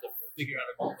learning, and I have to figure out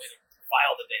a way to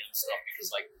file the damn stuff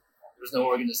because like there's no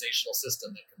organizational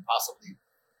system that can possibly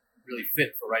really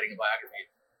fit for writing a biography.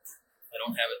 I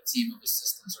don't have a team of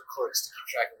assistants or clerks to keep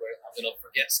track of where I'm going to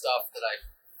forget stuff that I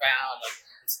found. Like,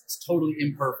 it's totally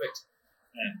imperfect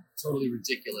and totally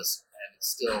ridiculous, and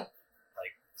it's still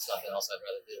like something else I'd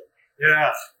rather do.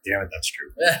 Yeah. Damn it, that's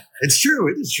true. Yeah. It's true.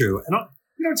 It is true. And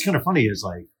you know what's kind of funny is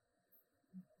like,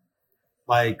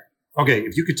 okay,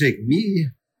 if you could take me,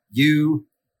 you,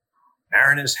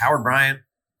 Marinus, Howard Bryant,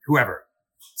 whoever,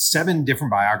 7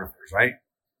 different biographers, right?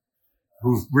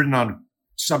 Who've written on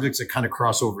subjects that kind of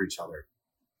cross over each other.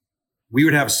 We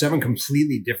would have 7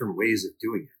 completely different ways of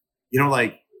doing it. You know,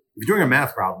 like if you're doing a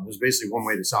math problem, there's basically one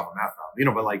way to solve a math problem, you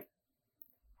know, but like,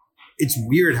 it's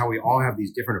weird how we all have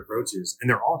these different approaches and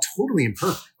they're all totally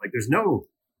imperfect. Like there's no,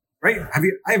 right?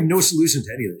 I have no solution to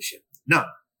any of this shit. None.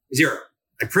 Zero.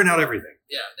 I print out everything.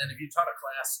 Yeah. And if you taught a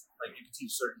class, like you could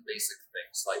teach certain basic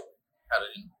things, like how to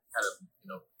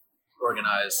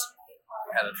organize,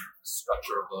 how to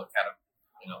structure a book, how to,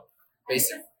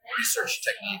 basic research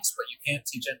techniques, but you can't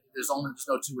teach it. There's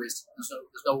no two ways. There's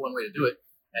no one way to do it.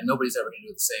 And nobody's ever going to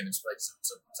do it the same. It's like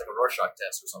a Rorschach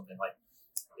test or something. Like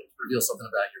it reveals something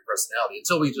about your personality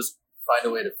until we just find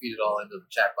a way to feed it all into the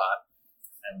chatbot.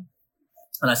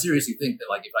 And I seriously think that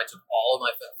like if I took all of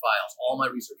my files, all my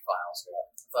research files,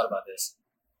 thought about this,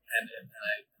 and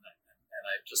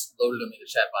I just loaded them in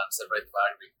the chatbot and said write the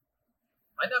biography,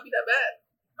 might not be that bad.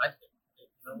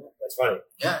 That's funny.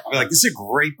 Yeah. I'll be like, this is a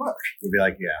great book. You'll be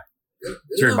like, yeah.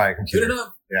 It's written by a computer. Good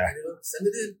enough. Yeah. Send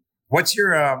it in. What's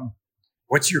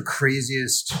your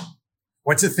craziest,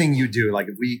 what's the thing you do? Like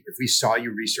if we saw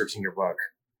you researching your book,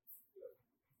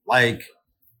 like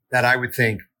that, I would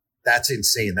think that's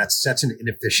insane. That's such an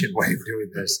inefficient way of doing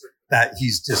this that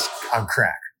he's just on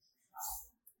crack.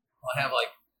 I have like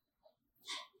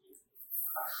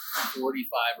 45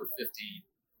 or 50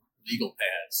 legal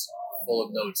pads full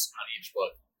of notes on each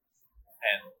book.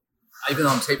 And even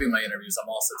though I'm taping my interviews, I'm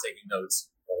also taking notes.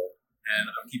 And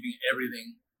I'm keeping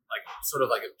everything like sort of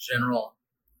like a general,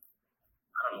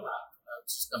 I don't know,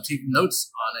 I'm taking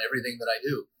notes on everything that I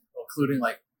do, including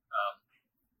like,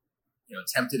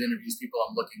 attempted interviews, people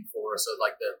I'm looking for. So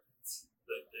like the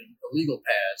legal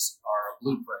pads are a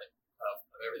blueprint of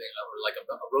everything, or like a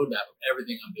roadmap of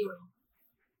everything I'm doing.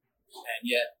 And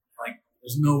yet, like,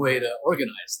 there's no way to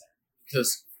organize that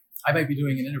because I might be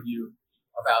doing an interview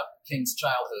about King's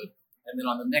childhood, and then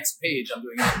on the next page, I'm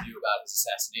doing an interview about his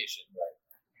assassination. Right.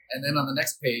 And then on the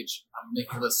next page, I'm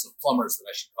making lists of plumbers that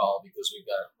I should call because we've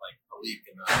got like a leak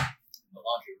in the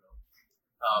laundry room.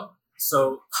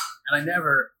 And I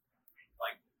never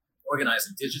like organize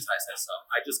and digitize that stuff.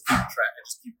 I just keep track. I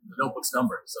just keep the notebooks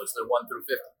numbered, so it's their 1 through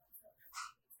 50.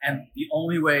 And the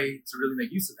only way to really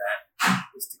make use of that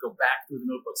is to go back through the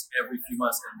notebooks every few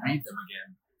months and read them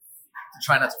again to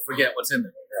try not to forget what's in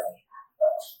them.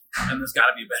 And there's got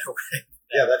to be a better way.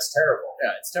 Yeah, that's terrible.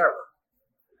 Yeah, it's terrible.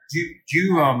 Do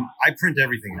you I print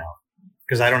everything out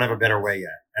because I don't have a better way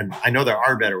yet. And I know there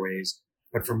are better ways,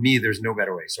 but for me, there's no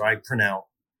better way. So I print out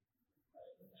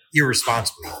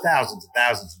irresponsibly thousands and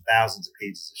thousands and thousands of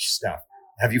pages of stuff.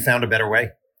 Have you found a better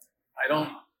way? I don't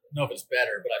know if it's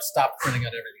better, but I've stopped printing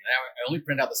out everything. I only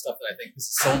print out the stuff that I think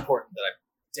this is so important that I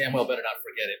damn well better not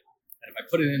forget it. And if I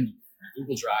put it in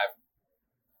Google Drive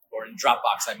or in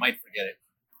Dropbox, I might forget it.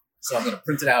 So I'm going to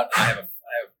print it out. And I have a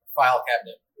file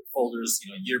cabinet with folders,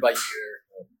 year by year,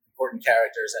 important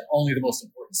characters, and only the most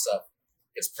important stuff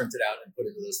gets printed out and put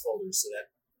into those folders so that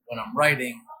when I'm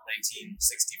writing 1964,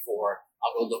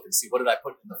 I'll go look and see what did I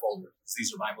put in the folder. Because these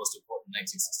are my most important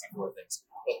 1964 things.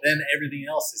 But then everything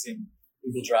else is in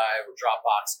Google Drive or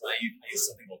Dropbox. I use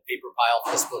something called Paperpile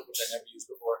for this book, which I never used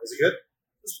before. Is it good?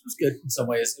 It was good in some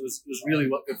ways. It was really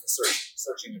good for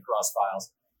searching across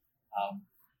files.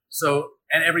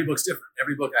 And every book's different.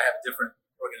 Every book I have a different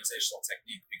organizational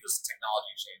technique because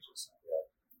technology changes. Yeah.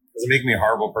 Does it make me a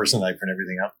horrible person that I print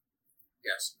everything out?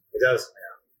 Yes. It does.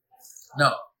 Yeah.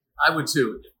 No, I would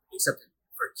too, except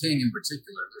for King in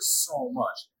particular. There's so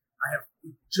much. I have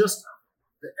just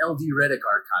the LD Reddick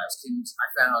archives. I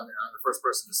found, the first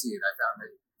person to see it, I found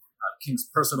that King's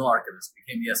personal archivist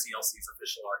became the SCLC's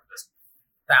official archivist.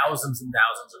 Thousands and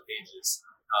thousands of pages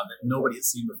that nobody had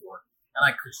seen before. And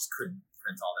I couldn't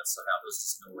print all that stuff out. There was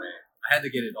just no way. I had to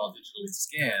get it all digitally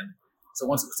scanned. So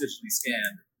once it was digitally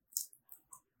scanned,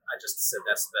 I just said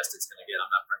that's the best it's going to get. I'm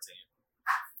not printing it.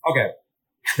 Okay.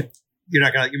 You're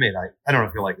not gonna. You may not. I don't know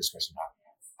if you'll like this question or not.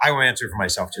 I will answer for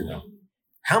myself too, though.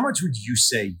 How much would you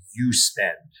say you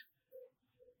spend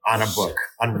on a book,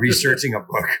 on researching a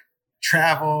book,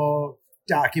 travel,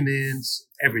 documents,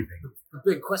 everything? The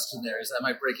big question there is, am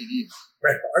I breaking even?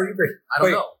 Right? Are you breaking? I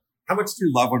don't know. How much do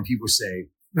you love when people say,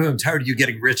 "Oh, I'm tired of you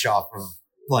getting rich off of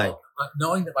blank"? But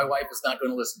knowing that my wife is not going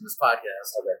to listen to this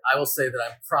podcast, I will say that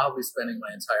I'm probably spending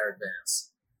my entire advance.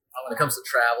 When it comes to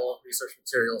travel, research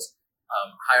materials,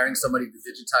 hiring somebody to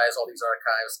digitize all these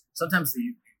archives. Sometimes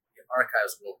the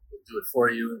archives will do it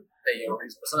for you and pay you,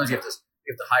 but sometimes you have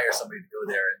to hire somebody to go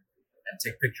there and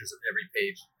take pictures of every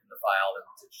page in the file and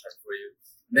digitize for you.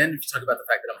 And then if you talk about the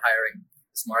fact that I'm hiring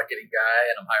this marketing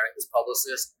guy and I'm hiring this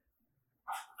publicist,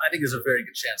 I think there's a very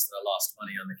good chance that I lost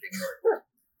money on the King York.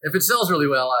 If it sells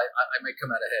really well, I may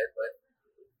come out ahead. But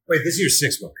wait, this is your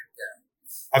sixth book.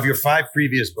 Yeah. Of your 5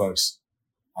 previous books,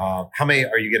 how many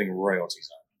are you getting royalties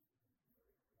on?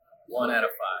 1 out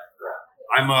of 5.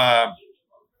 I'm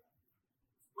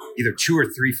either 2 or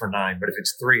 3 for 9, but if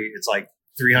it's 3, it's like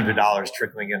 $300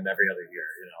 trickling in every other year.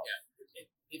 You know.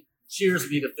 Yeah. It cheers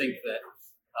me to think that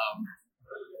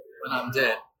when I'm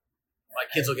dead, my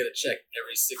kids will get a check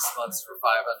every 6 months for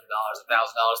 $500,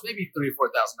 $1,000, maybe $3,000 or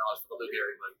 $4,000 for the Lou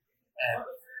Gehrig book,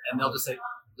 and they'll just say,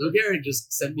 "Lou Gehrig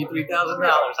just sent me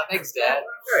 $3,000. Thanks, Dad."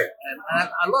 Right. And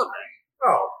I love that.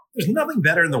 Oh, there's nothing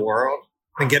better in the world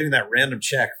than getting that random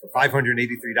check for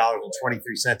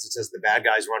 $583.23. It says the bad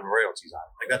guys run royalties on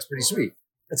it. Like, that's pretty sweet.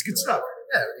 That's good stuff.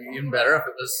 Yeah, even better if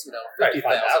it was, $50,000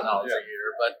 a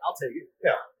year, but I'll take it.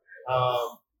 Yeah.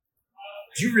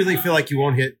 Do you really feel like you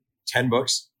won't hit 10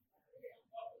 books?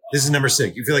 This is number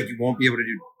 6. You feel like you won't be able to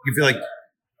do, you feel like,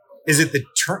 is it the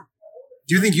term?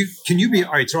 Do you think can you be,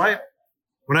 all right, so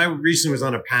when I recently was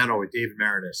on a panel with David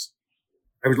Marinus,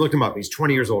 I would look him up. He's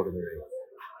 20 years older than me.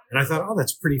 And I thought, oh,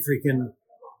 that's pretty freaking,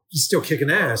 he's still kicking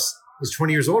ass. He's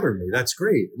 20 years older than me. That's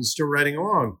great. He's still writing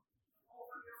along.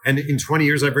 And in 20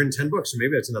 years, I've written 10 books. So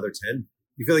maybe that's another 10.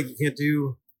 You feel like you can't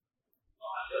do,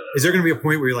 is there going to be a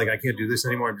point where you're like, I can't do this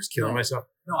anymore? I'm just killing myself?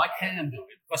 No, I can do it.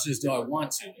 The question is, do I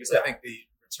want to? Because I think the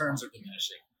returns are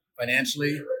diminishing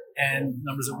financially and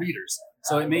numbers of readers.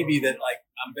 So it may be that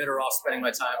I'm better off spending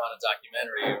my time on a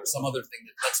documentary or some other thing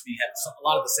that lets me have a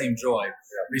lot of the same joy,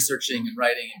 researching and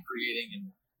writing and creating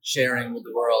and sharing with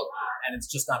the world. And it's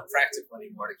just not practical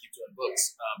anymore to keep doing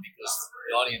books because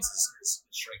the audience is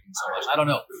shrinking so much. I don't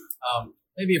know.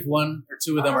 Maybe if 1 or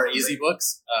 2 of them are easy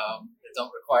books that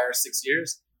don't require 6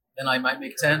 years, then I might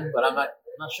make 10, but I'm not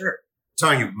sure. I'm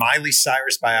telling you, Miley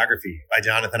Cyrus biography by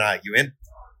Jonathan I. You in?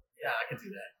 Yeah, I can do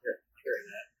that. Yeah, I can do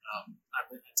that.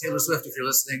 Taylor Swift, if you're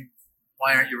listening,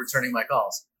 why aren't you returning my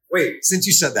calls? Wait, since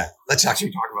you said that, let's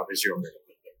actually talk about this real quick.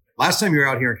 Last time you were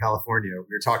out here in California, we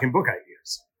were talking book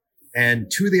ideas. And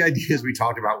 2 of the ideas we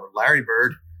talked about were Larry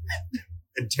Bird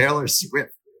and Taylor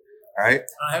Swift. All right?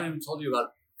 I haven't even told you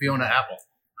about Fiona Apple.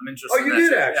 I'm interested. Oh, you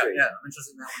did actually? Yeah, I'm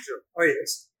interested in that one too. All right,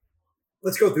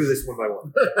 let's go through this one by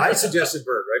one. I suggested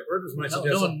Bird, right? Bird was my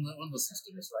suggestion. No one listens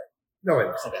to this, right? No, wait.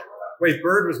 Okay. Wait,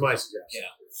 Bird was my suggestion. Yeah.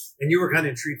 And you were kind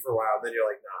of intrigued for a while, and then you're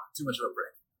like, nah. Too much of a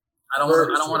break. I don't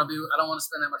want to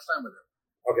spend that much time with him.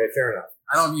 Okay, fair enough.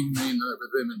 I don't even mean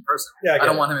with him in person. Yeah, I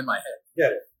don't want him in my head.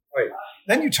 Get it. All right.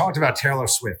 Then you talked about Taylor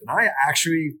Swift, and I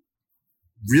actually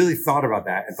really thought about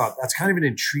that and thought that's kind of an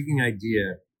intriguing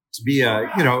idea to be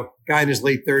a, guy in his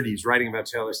late 30s writing about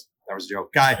Taylor. That was a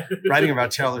joke. Guy writing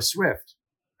about Taylor Swift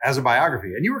as a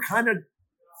biography, and you were kind of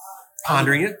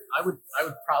pondering it. I would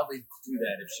probably do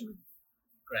that if she would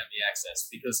grant me access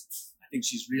because I think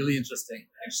she's really interesting.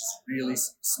 I think she's really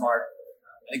smart.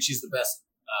 I think she's the best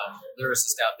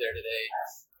lyricist out there today,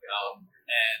 and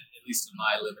at least in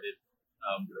my limited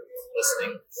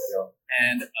listening.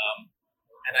 And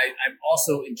I'm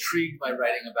also intrigued by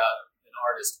writing about an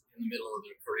artist in the middle of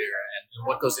their career and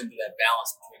what goes into that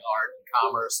balance between art and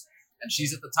commerce. And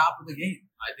she's at the top of the game.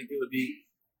 I think it'd be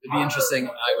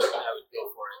interesting. I would go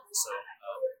for it. So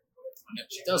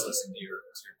she does listen to your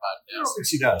podcast. I don't think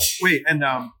she does. Wait, and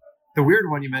the weird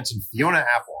one you mentioned, Fiona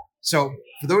Apple. So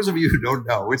for those of you who don't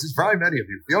know, which is probably many of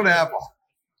you, Fiona Apple,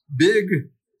 big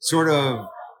sort of,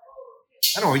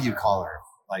 I don't know what you call her,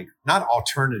 like not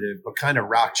alternative, but kind of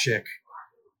rock chick.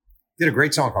 Did a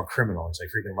great song called Criminal, which I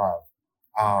freaking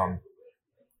love.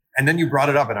 And then you brought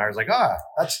it up and I was like,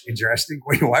 that's interesting.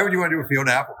 Wait, why would you want to do a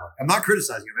Fiona Apple book? I'm not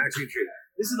criticizing you. I'm actually intrigued.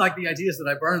 This is like the ideas that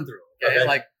I burn through. Okay?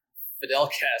 Like Fidel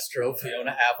Castro,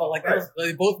 Fiona Apple,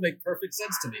 they both make perfect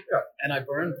sense to me. Yeah. And I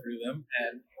burn through them.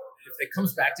 And if it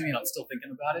comes back to me and I'm still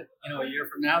thinking about it, a year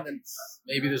from now, then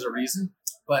maybe there's a reason.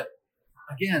 But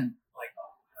again,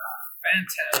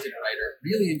 fantastic writer,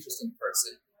 really interesting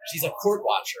person. she's a court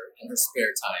watcher in her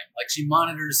spare time. Like she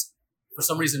monitors, for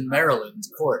some reason, Maryland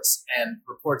courts and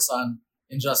reports on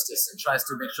injustice and tries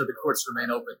to make sure the courts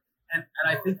remain open. And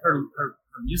I think her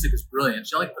music is brilliant.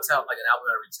 She only puts out like an album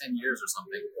every 10 years or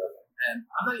something. And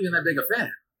I'm not even that big a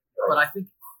fan, but I think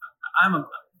I'm a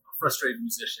frustrated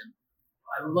musician.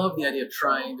 I love the idea of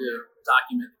trying to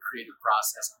document the creative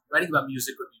process. Writing about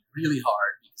music would be really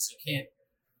hard because you can't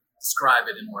describe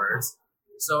it in words.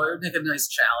 So it would make a nice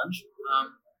challenge.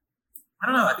 I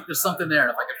don't know. I think there's something there.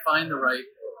 And if I could find the right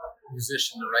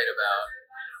musician to write about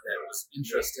that was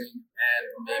interesting and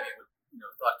maybe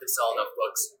thought could sell enough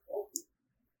books,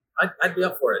 I'd be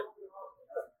up for it.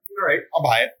 All right, I'll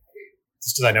buy it.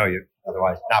 Just because I know you.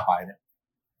 Otherwise, not buying it.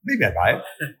 Maybe I'd buy it.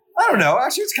 I don't know.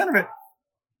 Actually, it's kind of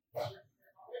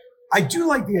I do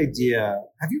like the idea.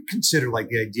 Have you considered like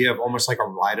the idea of almost like a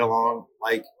ride along,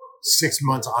 like 6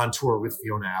 months on tour with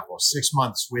Fiona Apple, 6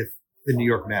 months with the New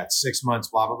York Mets, 6 months,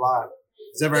 blah, blah, blah.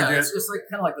 Is that right? It's just like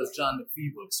kind of like those John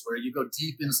McPhee books where you go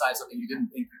deep inside something you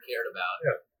didn't think you cared about.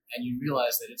 Yeah. And you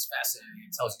realize that it's fascinating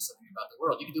and tells you something about the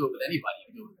world. You can do it with anybody.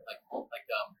 You can do it with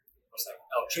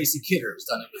Tracy Kidder's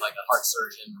done it with like a heart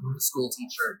surgeon or a school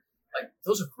teacher. Like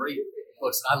those are great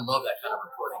books, and I love that kind of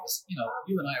reporting.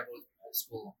 You and I are both old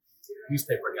school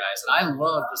newspaper guys, and I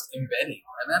love just embedding,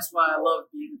 and that's why I love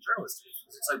being a journalist.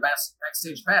 It's like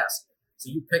backstage pass.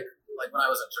 So you pick, like when I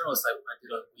was a journalist, I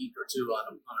did a week or two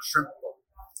on a shrimp boat.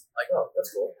 Like, oh,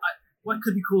 that's cool. What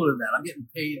could be cooler than that? I'm getting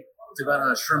paid to go out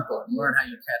on a shrimp boat and learn how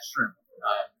you catch shrimp.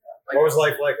 What was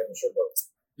life like on the shrimp boat?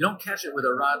 You don't catch it with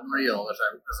a rod and reel, which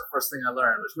was the first thing I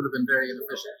learned, which would have been very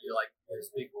inefficient. You like these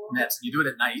big nets, and you do it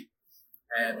at night.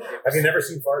 And have you never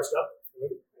seen Forrest Gump?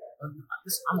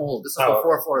 I'm old. This is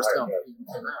before Forrest Gump even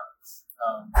came out.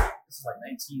 This is like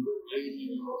 1986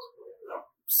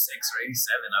 or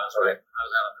 87. I was out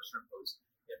on the shrimp boats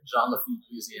in John Lafitte,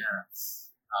 Louisiana.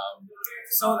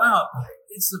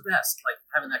 It's the best, like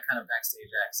having that kind of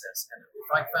backstage access. And if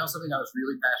I found something I was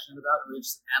really passionate about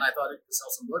and I thought it could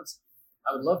sell some books,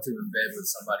 I would love to embed with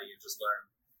somebody and just learn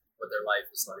what their life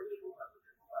is like.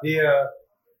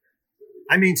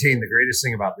 I maintain the greatest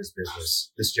thing about this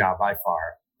business, this job by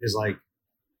far, is like,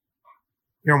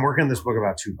 I'm working on this book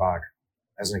about Tupac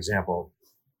as an example.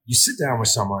 You sit down with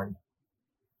someone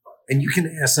and you can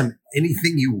ask them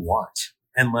anything you want.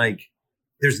 And like,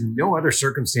 there's no other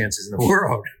circumstances in the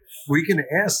world where you can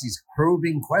ask these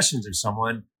probing questions of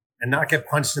someone and not get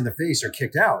punched in the face or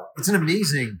kicked out. It's an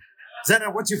amazing.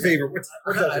 What's your favorite?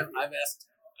 I've asked,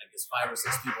 I guess, 5 or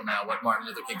 6 people now what Martin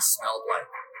Luther King smelled like.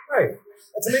 Right.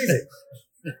 That's amazing.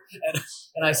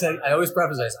 and I always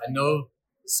preface this. I know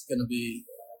it's going to be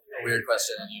a weird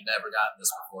question and you've never gotten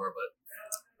this before, but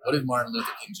what did Martin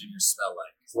Luther King Jr. smell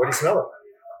like? What did he smell like?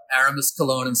 Aramis,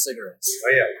 cologne, and cigarettes.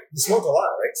 Oh, yeah. He smoked a lot,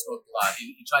 right? He smoked a lot.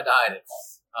 He tried to hide it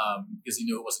because he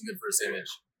knew it wasn't good for his image,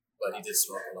 but he did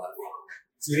smoke a lot.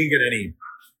 So you didn't get any.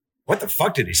 What the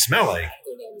fuck did he smell like? I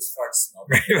don't know what his farts smelled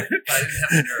like. But I didn't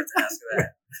have the nerve to ask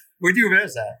that. Would you have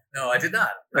asked that? No, I did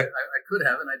not. I could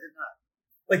have, and I did not.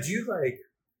 Like, do you like,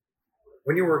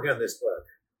 when you're working on this book,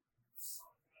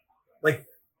 like,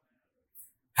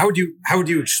 how would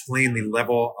you explain the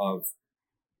level of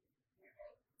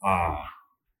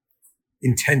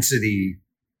intensity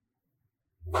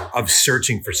of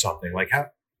searching for something? Like,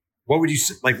 what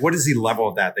is the level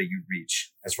of that you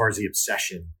reach as far as the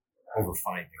obsession over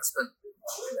finding? I spent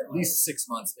at least 6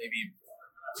 months, maybe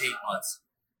 8 months,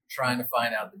 trying to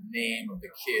find out the name of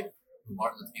the kid who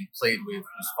Martin Luther King played with,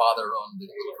 whose father owned the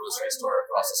little grocery store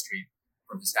across the street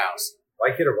from his house.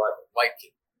 White kid or black kid? White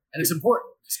kid. And it's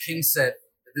important because King said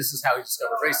that this is how he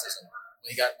discovered racism.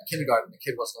 When he got in kindergarten, the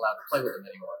kid wasn't allowed to play with him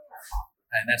anymore.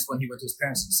 And that's when he went to his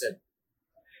parents and said,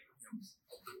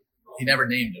 he never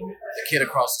named him. The kid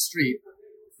across the street,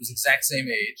 who's exact same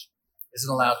age,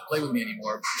 isn't allowed to play with me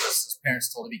anymore because his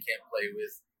parents told him he can't play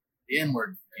with the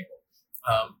N-word people.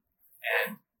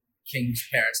 And King's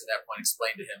parents at that point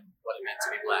explained to him what it meant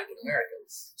to be black in America.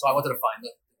 So I wanted to find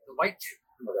the white kid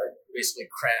who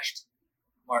basically crashed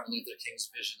Martin Luther King's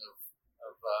vision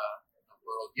of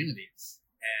world unity.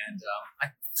 And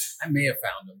I may have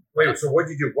found him. Wait, so what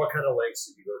did you do? What kind of lengths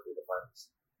did you go through to find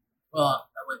this? Well,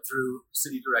 I went through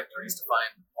city directories to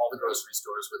find all the grocery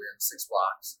stores within 6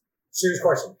 blocks. Serious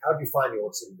question. How did you find the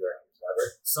old city directories?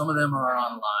 Library? Some of them are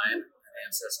online at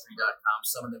Ancestry.com.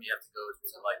 Some of them you have to go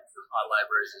to like the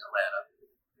libraries in Atlanta.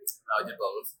 I did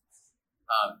both.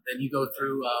 Then you go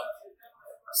through.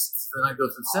 Then I go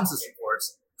through census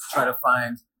reports to try to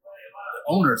find the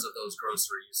owners of those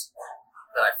groceries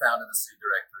that I found in the city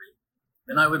directory.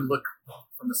 Then I would look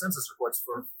from the census reports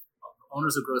for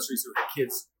owners of groceries who had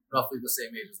kids roughly the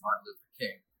same age as Martin Luther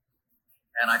King.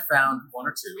 And I found one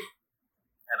or two,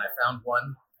 and I found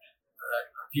one that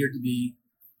appeared to be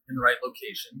in the right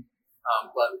location,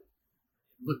 but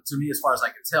it looked to me, as far as I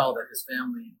could tell, that his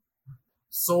family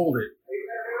sold it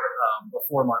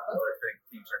before Martin Luther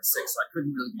King turned 6, so I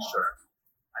couldn't really be sure.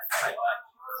 I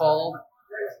called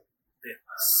the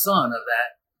son of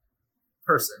that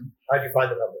person. How'd you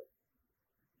find the number?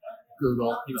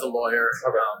 Google. He was a lawyer.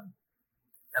 Okay.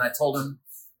 And I told him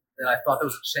that I thought there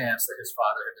was a chance that his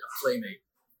father had been a playmate.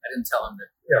 I didn't tell him that,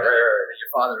 Right. that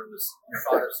your father's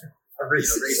A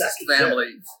racist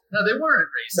family. No, they weren't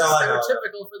racist. No, they were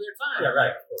typical for their time. Yeah,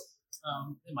 right.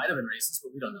 They might have been racist,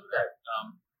 but we don't know that.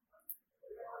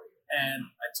 And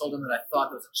I told him that I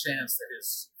thought there was a chance that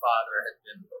his father had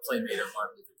been a playmate of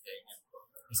Martin Luther King.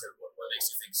 And he said, what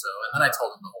makes you think so? And then I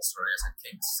told him the whole story. As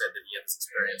King said that he had this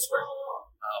experience where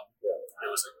there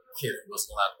was a kid who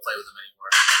wasn't allowed to play with him anymore.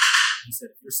 He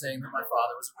said, if you're saying that my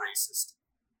father was a racist,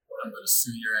 I'm going to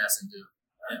sue your ass into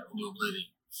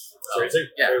oblivion.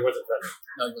 Seriously? Yeah. Or he wasn't friendly?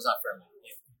 No, he was not friendly.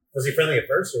 Was he friendly at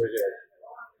first, or was he like...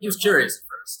 He was curious at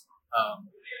first.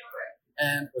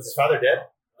 And Was his father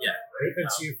dead? yeah. He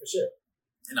couldn't sue you for shit.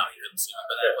 No, he couldn't sue him,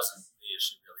 but that wasn't the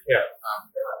issue, really. Yeah.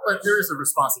 But there is a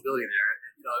responsibility there.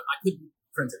 You know, I couldn't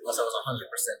print it unless I was 100%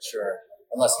 sure,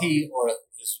 unless he or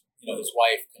his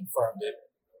wife confirmed it.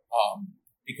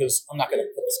 Because I'm not going to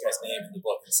put this guy's name in the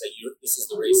book and say this is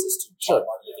the racist who told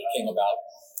Martin Luther King about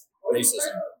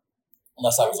racism,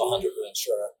 unless I was 100%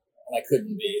 sure, and I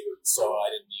couldn't be, so I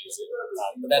didn't use it.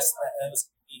 But that was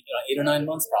 8 or 9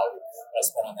 months probably that I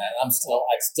spent on that. And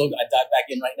I dive back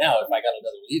in right now if I got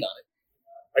another lead on it.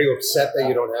 Are you upset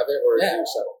that you don't have it, or are you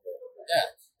settled?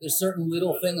 Yeah, there's certain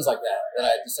little things like that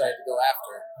I decided to go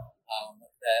after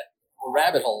that were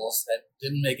rabbit holes that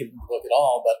didn't make it in the book at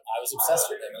all, but I was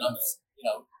obsessed with them, and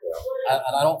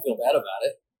and I don't feel bad about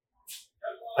it.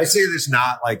 I say this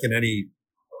not like in any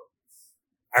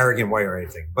arrogant way or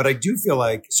anything, but I do feel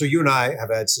like, so you and I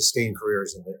have had sustained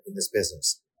careers in this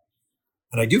business.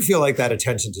 And I do feel like that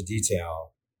attention to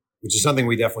detail, which is something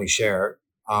we definitely share,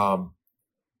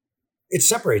 it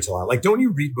separates a lot. Like, don't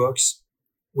you read books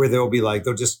where they'll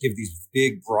just give these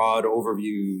big, broad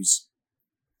overviews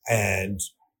and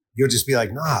you'll just be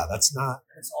like, nah, that's not.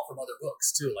 And it's all from other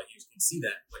books too. Like you can see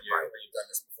that when you've done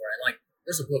this before. And like,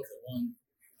 there's a book that won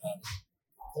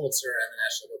Pulitzer and the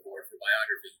National Book Award for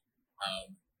biography.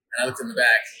 And I looked in the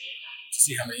back to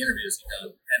see how many interviews he'd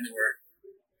done, and there were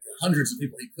hundreds of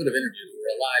people he could have interviewed who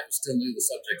were alive who still knew the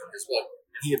subject of his book.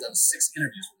 And he had done 6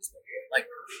 interviews for this book. Like,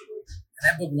 and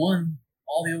that book won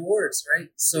all the awards,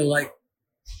 right? So like,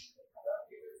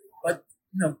 but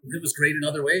it was great in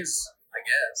other ways, I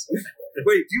guess.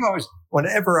 Wait,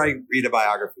 whenever I read a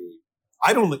biography,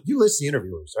 you list the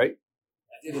interviewers, right?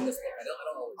 I did in this book. I don't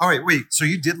know. All right, wait. So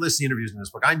you did list the interviews in this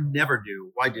book. I never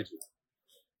do. Why did you?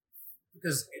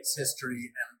 Because it's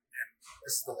history, and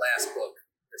this is the last book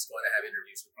that's going to have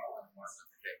interviews with people in the Martin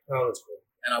Luther King. Oh, that's cool.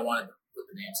 And I wanted to put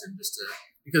the names in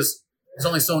because there's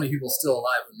only so many people still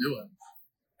alive who knew him.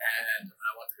 And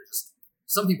I wanted to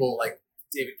some people, like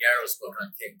David Garrow's book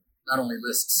on King, not only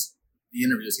lists the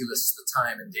interviews, he lists the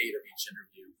time and date of each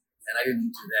interview. And I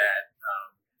didn't do that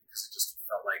because it just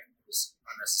felt like it was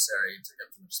unnecessary and took up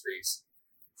too much space.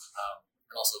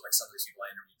 And also, like, some of these people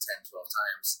I interviewed 10, 12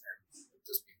 times, and it would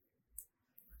just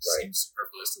seems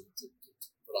superfluous to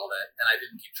put all that. And I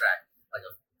didn't keep track. Like,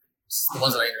 the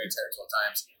ones that I interviewed 10 or 12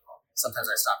 times, sometimes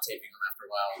I stopped taping them after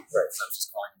a while. Right. So I was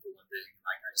just calling them for one thing.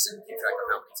 I just didn't keep track of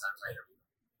how many times I interviewed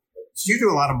them. So you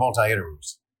do a lot of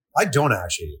multi-interviews. I don't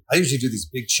actually. I usually do these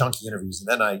big chunky interviews, and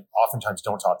then I oftentimes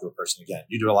don't talk to a person again.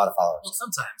 You do a lot of follow-ups. Well,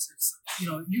 sometimes it's,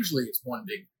 usually it's one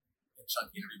big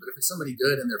chunky interview, but if it's somebody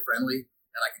good and they're friendly,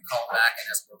 and I can call them back and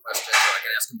ask them a question, or I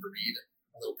can ask them to read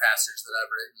a little passage that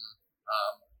I've written.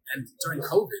 And during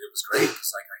COVID, it was great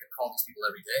because I could call these people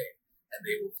every day, and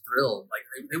they were thrilled. Like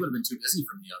they would have been too busy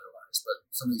for me otherwise. But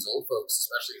some of these old folks,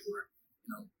 especially who were,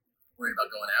 worried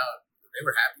about going out, they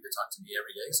were happy to talk to me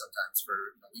every day, sometimes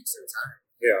for weeks at a time.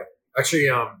 Yeah, actually,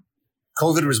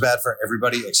 COVID was bad for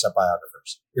everybody except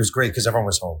biographers. It was great because everyone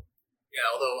was home. Yeah,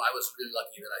 although I was really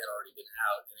lucky that I had already been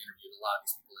out and interviewed a lot of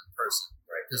these people in person.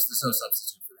 Right. There's no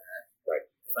substitute for that. Right.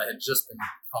 If I had just been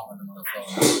calling them on the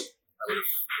phone, it would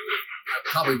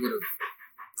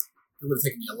have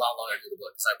taken me a lot longer to do the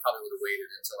book because I probably would have waited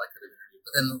until I could have interviewed.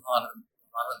 But then a lot of them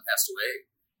passed away.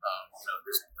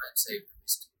 I'd say at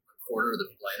least a quarter of the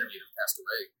people I interviewed have passed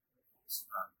away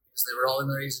because they were all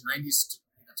in their 80s and 90s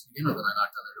to begin with when I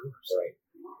knocked on their doors. Right.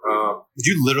 Did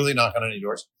you literally knock on any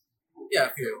doors?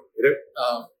 Yeah, a few. You did?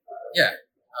 Yeah.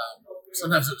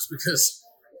 Sometimes it was because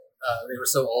they were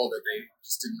so old that they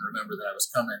just didn't remember that I was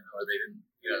coming, or they didn't,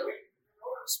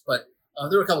 But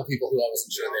There were a couple people who I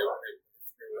wasn't sure they wanted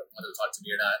to talk to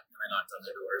me or not, and I knocked on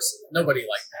their doors. Nobody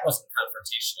wasn't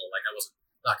confrontational. Like I wasn't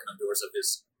knocking on doors of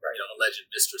his alleged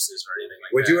mistresses or anything like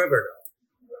that. Would you ever know?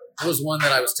 There was one that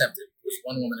I was tempted. There was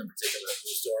one woman in particular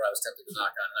whose door I was tempted to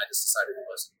knock on, and I just decided it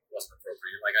wasn't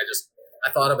appropriate. Like I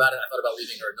thought about it. I thought about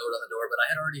leaving her a note on the door, but I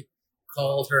had already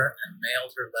called her and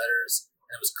mailed her letters,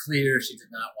 and it was clear she did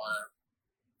not want to.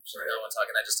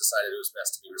 And I just decided it was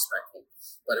best to be respectful.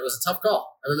 But it was a tough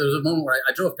call. There was a moment where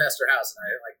I drove past her house, and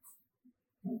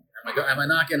am I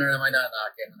knocking or am I not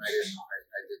knocking? And I didn't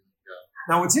go.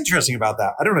 Now, what's interesting about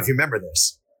that, I don't know if you remember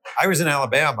this. I was in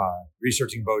Alabama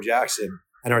researching Bo Jackson,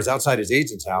 and I was outside his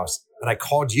agent's house, and I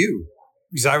called you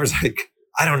because I was like,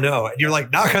 I don't know. And you're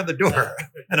like, knock on the door.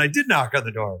 And I did knock on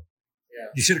the door. Yeah.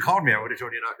 You should have called me. I would have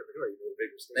told you to knock on the door. You made a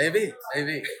big mistake.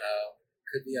 Maybe.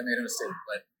 Could be I made a mistake,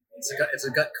 but it's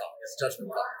a gut call. It's a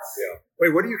judgment call. Yeah.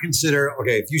 Wait, what do you consider?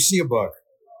 Okay, if you see a book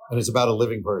and it's about a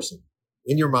living person,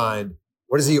 in your mind,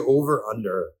 what is the over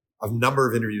under of number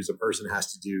of interviews a person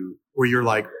has to do where you're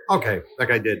like, okay,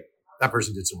 that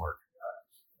person did some work?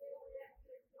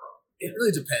 It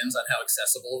really depends on how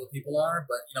accessible the people are,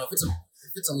 but if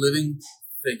it's a living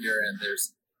figure and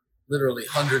there's literally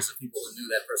hundreds of people who knew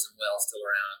that person well still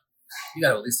around, you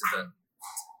got to at least have done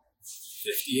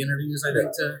 50 interviews, I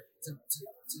think, to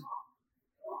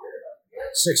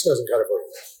 6 doesn't cut it for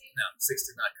you. No, 6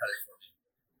 did not cut it for me.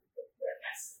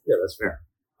 Yeah, that's fair.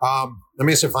 Let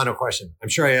me ask you a final question. I'm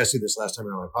sure I asked you this last time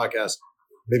on my podcast.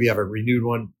 Maybe you have a renewed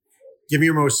one. Give me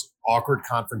your most awkward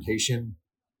confrontation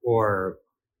or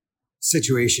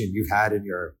situation you've had in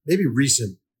your maybe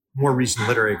more recent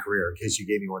literary career, in case you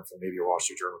gave me one from maybe your Wall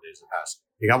Street Journal days in the past.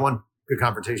 You got one? Good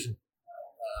confrontation?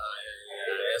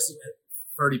 Yes.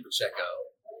 Ferdy Pacheco.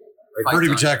 Ferdy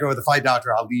Pacheco, the fight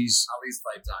doctor, Ali's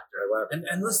fight doctor.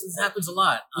 And listen, this happens a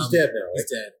lot. He's dead now. Right? He's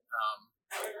dead.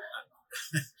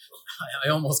 I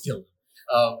almost killed him.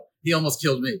 He almost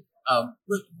killed me.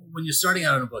 Look, when you're starting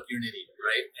out in a book, you're an idiot,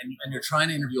 right? And you're trying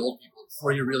to interview old people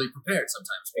before you're really prepared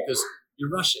sometimes because you're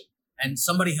rushing. And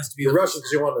somebody has to be... You're rushing because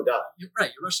you want to die. You're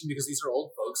rushing because these are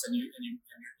old folks and you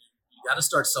got to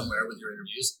start somewhere with your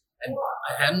interviews. And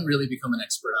I hadn't really become an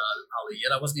expert on Ali yet.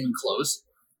 I wasn't even close.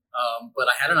 But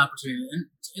I had an opportunity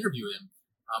to interview him.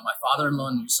 My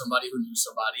father-in-law knew somebody who knew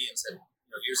somebody and said,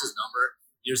 here's his number,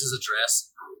 here's his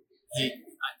address.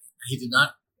 He did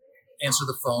not answer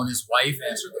the phone. His wife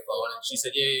answered the phone, and she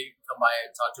said, yeah, come by and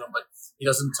talk to him, but he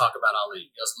doesn't talk about Ali.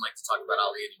 He doesn't like to talk about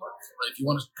Ali anymore. But if you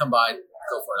want to come by,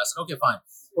 go for it. I said, okay, fine.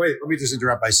 Wait, let me just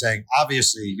interrupt by saying,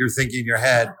 obviously, you're thinking in your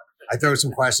head, I throw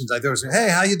some questions,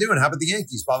 hey, how you doing? How about the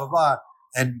Yankees? Blah, blah, blah.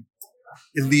 And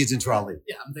it leads into Ali.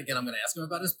 Yeah, I'm thinking I'm going to ask him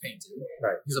about his painting.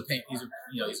 Right. He loved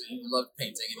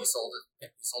painting, and he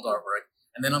sold artwork.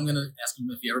 And then I'm going to ask him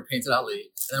if he ever painted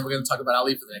Ali. And then we're going to talk about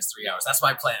Ali for the next 3 hours. That's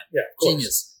my plan. Yeah,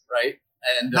 genius, right?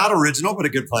 And not original, but a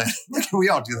good plan. We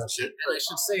all do that shit. And I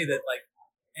should say that,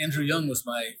 Andrew Young was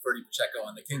my Ferdy Pacheco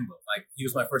on the King book. He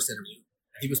was my first interview.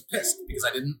 He was pissed because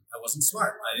I wasn't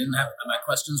smart. My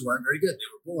questions weren't very good. They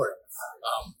were bored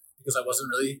because I wasn't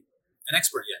really an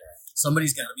expert yet.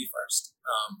 Somebody's got to be first.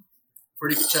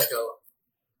 Ferdy Pacheco,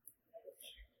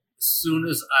 as soon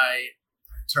as I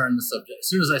turned the subject, as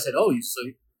soon as I said,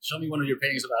 show me one of your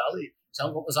paintings about Ali. Tell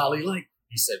me what was Ali like.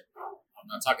 He said, I'm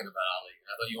not talking about Ali.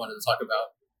 I thought you wanted to talk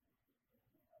about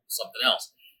something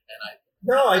else. And I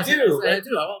do. I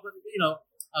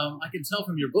can tell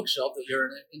from your bookshelf that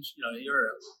you're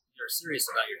serious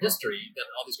about your history. You've got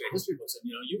all these great history books, and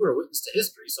you were a witness to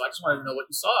history. So I just wanted to know what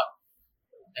you saw.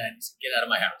 And he said, "Get out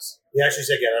of my house." He actually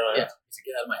said, "Get out of my house." Yeah, he said,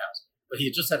 "Get out of my house." But he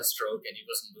had just had a stroke, and he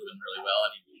wasn't moving really well,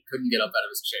 and he couldn't get up out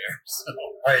of his chair. So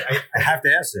I have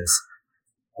to ask this: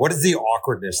 what is the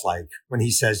awkwardness like when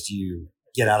he says to you,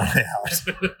 "Get out of my house"?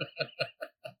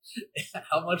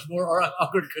 How much more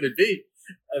awkward could it be?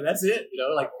 And that's it.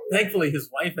 Thankfully his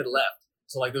wife had left.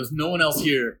 So there was no one else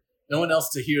here, no one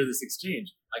else to hear this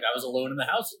exchange. I was alone in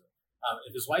the house with him.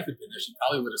 If his wife had been there, she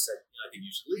probably would have said, I think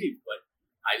you should leave. But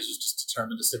I was just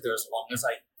determined to sit there as long as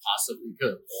I possibly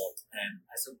could. And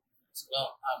I said,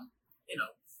 well,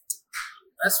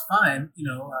 that's fine.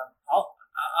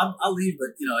 I'll leave,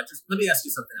 but just let me ask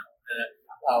you something else.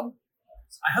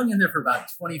 I hung in there for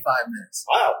about 25 minutes.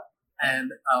 Wow.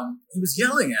 And he was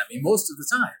yelling at me most of the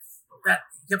time.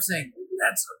 He kept saying,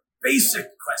 "That's a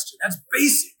basic question. That's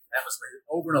basic." That was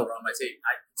over and over on my tape.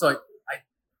 I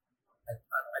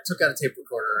took out a tape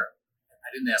recorder. I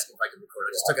didn't ask him if I could record.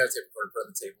 I just took out a tape recorder, put it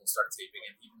on the table, and started taping.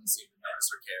 And he didn't seem to notice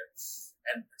or care.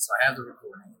 And so I have the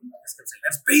recording. And I just kept saying,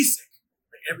 "That's basic."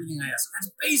 Everything I asked him,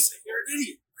 "That's basic. You're an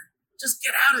idiot. Just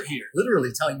get out of here." Literally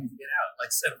telling me to get out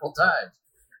several times.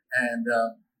 And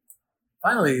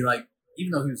finally, even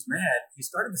though he was mad, he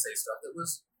started to say stuff that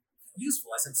was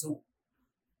useful. I said, so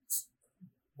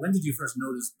when did you first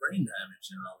notice brain damage?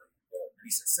 And he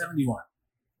said, 71.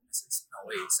 I said, no,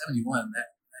 wait, 71,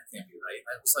 that can't be right.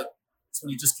 I was like, that's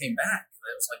when he just came back.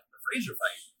 It was like the Frazier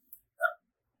fight.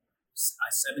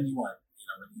 I 71,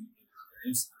 when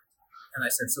he was, and I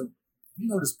said, so you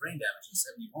noticed brain damage in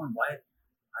 71, why?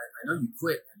 I know you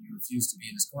quit and you refused to be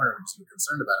in his corner because you were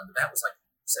concerned about him, but that was like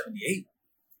 78.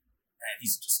 And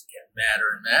he's just getting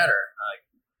madder and madder.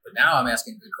 But now I'm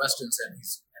asking good questions, and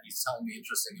he's telling me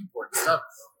interesting, important stuff.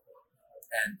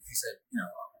 And he said,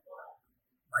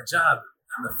 my job,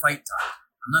 I'm the fight doctor.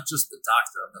 I'm not just the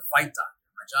doctor, I'm the fight doctor.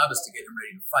 My job is to get him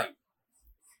ready to fight.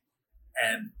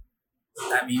 And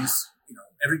that means,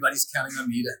 everybody's counting on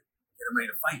me to get him ready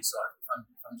to fight. So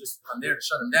if I'm there to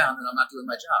shut him down, then I'm not doing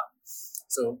my job.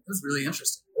 So it was really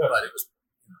interesting. Yeah. But it was,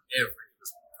 it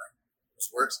was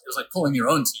worse. It was like pulling your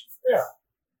own teeth. Yeah.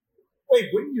 Wait,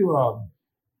 wouldn't you,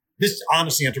 this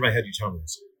honestly entered my head, you told me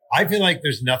this. I feel like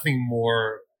there's nothing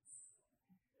more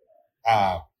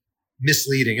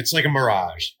misleading. It's like a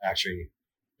mirage, actually.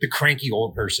 The cranky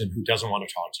old person who doesn't want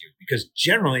to talk to you. Because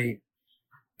generally,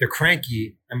 they're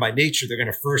cranky, and by nature, they're going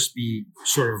to first be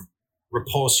sort of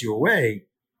repulse you away.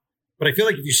 But I feel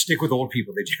like if you stick with old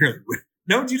people, they generally would.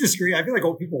 No, do you disagree? I feel like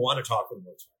old people want to talk to them.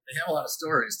 They have a lot of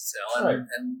stories to tell, right.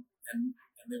 and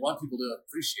they want people to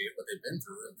appreciate what they've been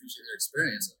through and appreciate their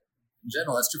experience. In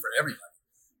general, that's true for everybody.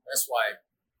 That's why,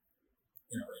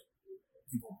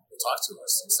 people will talk to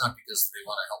us. It's not because they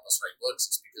want to help us write books.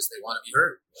 It's because they want to be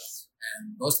heard.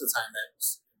 And most of the time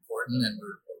that's important, and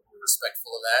we're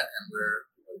respectful of that, and we're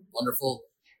a wonderful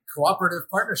cooperative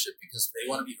partnership because they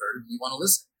want to be heard and we want to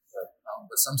listen.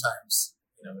 But sometimes,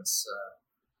 it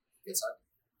gets hard.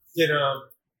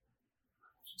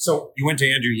 So you went to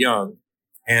Andrew Young,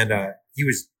 and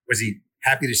was he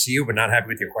happy to see you, but not happy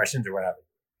with your questions, or what happened?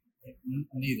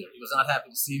 Neither. He was not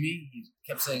happy to see me. He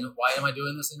kept saying, "Why am I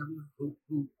doing this interview?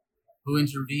 Who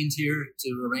intervened here to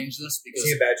arrange this?" Because is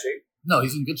he in bad shape? No,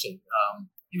 he's in good shape.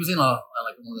 He was in one of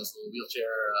those little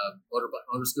wheelchair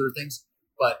motor scooter things,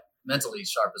 but mentally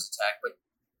sharp as a tack. But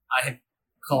I had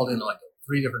called in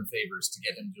 3 different favors to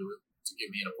get him to give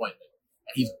me an appointment,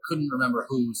 and he couldn't remember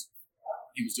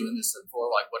he was doing this for,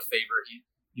 what favor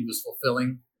he was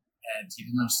fulfilling, and he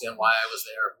didn't understand why I was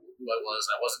there, who I was.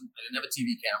 I didn't have a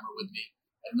TV camera with me.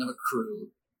 I didn't have a crew.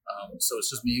 So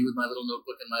it's just me with my little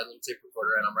notebook and my little tape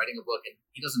recorder, and I'm writing a book, and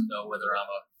he doesn't know whether I'm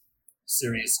a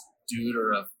serious dude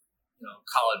or a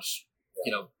college,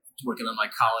 working on my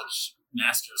college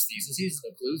master's thesis. He has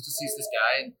no clues. Just sees this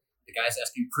guy, and the guy's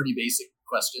asking pretty basic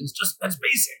questions. Just that's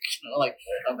basic,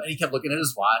 and he kept looking at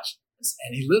his watch,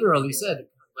 and he literally said,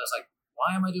 "I was like,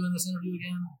 why am I doing this interview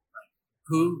again?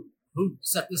 Who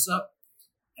set this up?"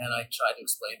 And I tried to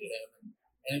explain to him,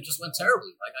 and it just went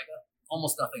terribly. I got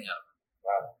almost nothing out of it.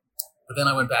 Wow. But then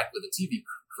I went back with a TV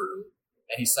crew,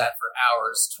 and he sat for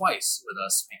hours twice with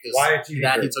us because he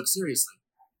took seriously.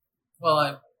 Well,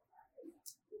 I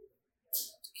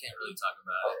can't really talk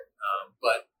about it,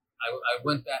 but I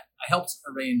went back. I helped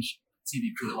arrange a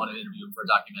TV crew that wanted to interview him for a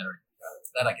documentary.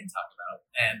 That I can talk about,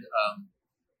 and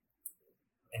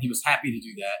he was happy to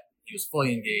do that. He was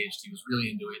fully engaged. He was really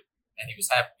into it, and he was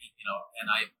happy, And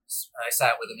I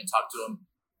sat with him and talked to him,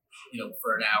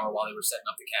 for an hour while they were setting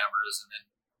up the cameras, and then,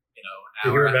 an hour.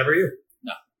 Did he remember you?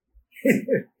 No.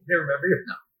 They remember you?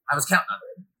 No. I was counting on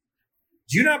it.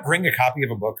 Do you not bring a copy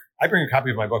of a book? I bring a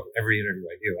copy of my book every interview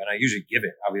I do, and I usually give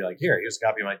it. I'll be like, here's a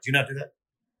copy of mine. Do you not do that?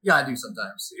 Yeah, I do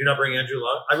sometimes. Do you not bring Andrew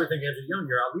along? I would think Andrew Young,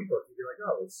 your Ali book. You'd be like,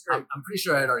 oh, it's great. I'm pretty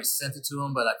sure I had already sent it to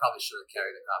him, but I probably should have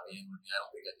carried a copy in with me. I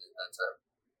don't think I did that time.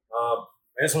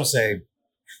 I just want to say,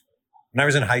 when I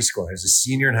was in high school, I was a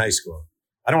senior in high school.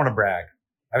 I don't want to brag.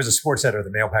 I was a sports editor of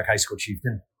the Mailpack High School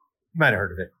Chieftain. You might have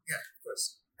heard of it. Yeah, of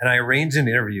course. And I arranged an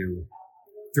interview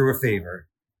through a favor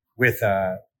with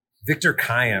Victor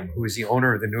Kayam, who is the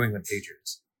owner of the New England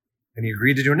Patriots. And he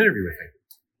agreed to do an interview with me.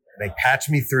 And they patched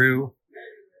me through.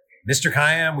 Mr.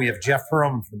 Kayam, we have Jeff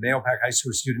Perlman from the Mailpack High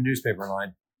School student newspaper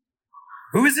line.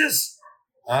 Who is this?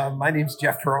 My name's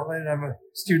Jeff Perlman. I'm a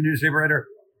student newspaper writer.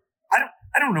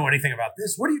 I don't know anything about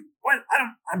this.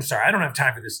 I'm sorry. I don't have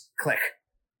time for this. Click.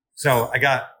 So I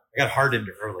got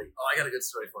hardened early. Oh, I got a good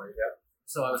story for you. Yeah.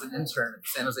 So I was an intern at the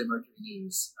San Jose Mercury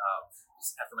News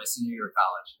after my senior year of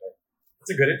college.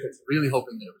 That's a good intern. Really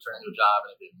hoping that it would turn into a job,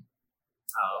 and it didn't.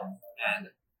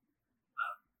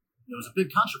 There was a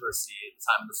big controversy at the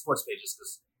time of the sports pages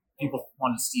because people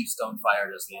wanted Steve Stone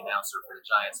fired as the announcer for the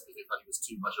Giants because they thought he was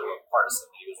too much of a partisan.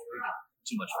 He was rooting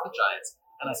too much for the Giants.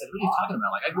 And I said, what are you talking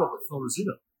about? I grew up with Phil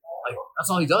Rizzuto.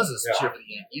 That's all he does is cheer for the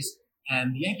Yankees.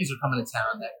 And the Yankees are coming to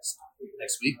town next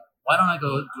week. why don't I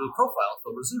go do a profile of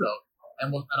Phil Rizzuto,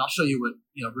 and I'll show you what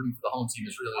rooting for the home team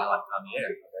is really like on the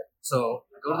air. So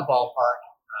I go to the ballpark,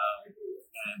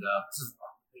 and this is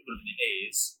it would have been the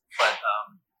A's, but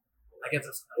I get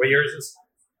this. What year is this?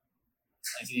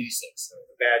 1986.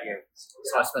 The bad Yankees.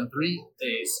 So I spent 3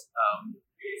 days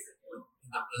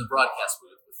in the broadcast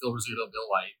booth with Phil Rizzuto, Bill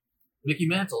White. Mickey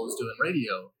Mantle was doing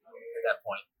radio at that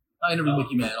point. I interviewed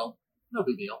Mickey Mantle. No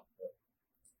big deal.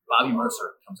 Bobby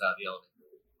Mercer comes out of the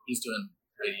elevator. He's doing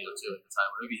radio too at the time,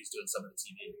 or maybe he's doing some of the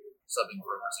TV, subbing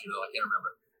for Rizzuto. I can't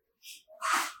remember.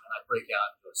 And I break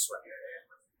out and go sweating.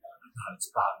 God, it's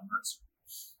Bobby Mercer.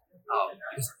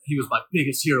 Because he was my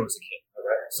biggest hero as a kid.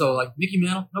 So, like, Mickey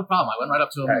Mantle, no problem. I went right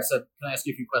up to him and said, "Can I ask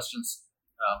you a few questions?"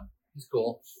 He's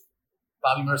cool.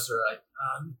 Bobby Mercer,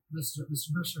 Mr.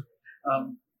 Mercer,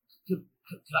 could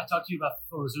I talk to you about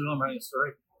Phil Rizzuto? I'm writing a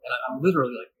story. And I'm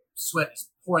literally, like, sweat is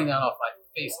pouring down off my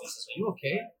face. And he says, "Are you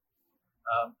okay?"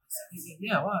 He said,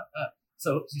 "Yeah, what?"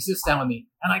 So he sits down with me,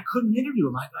 and I couldn't interview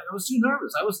him. I was too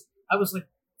nervous. I was like,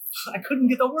 I couldn't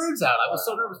get the words out. I was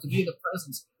so nervous to be in the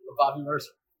presence of Bobby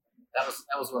Mercer. That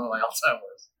was one of my all-time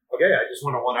words. Okay, I just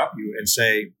want to one-up you and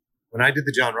say, when I did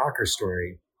the John Rocker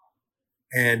story,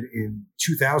 and in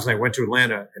 2000 I went to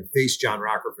Atlanta and faced John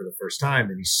Rocker for the first time,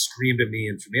 and he screamed at me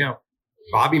and threw me out.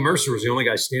 Bobby Mercer was the only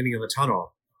guy standing in the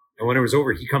tunnel. And when it was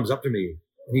over, he comes up to me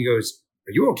and he goes,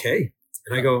 "Are you okay?"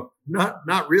 And I go,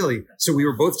 Not really. So we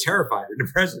were both terrified in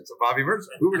the presence of Bobby Mercer.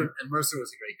 And Mercer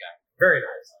was a great guy. Very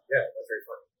nice. Yeah, that's very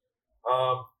funny.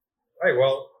 All right,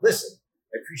 well, listen,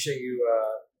 I appreciate you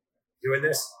doing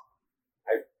this.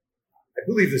 I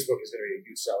believe this book is going to be a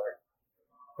huge seller,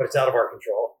 but it's out of our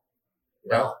control.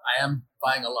 Well, I am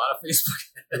buying a lot of Facebook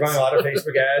ads. You're buying a lot of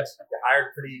Facebook ads. You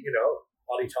hired pretty,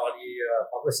 haughty-taughty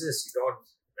publicists. You're going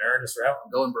marrying this route. I'm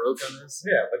going broke on this.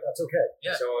 Yeah, but that's okay.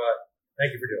 Yeah. So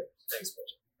thank you for doing it. Thanks,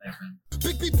 Butch. Thanks, man.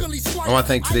 I want to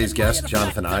thank today's guest,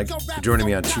 Jonathan Eig, for joining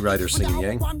me on Two Writers Singing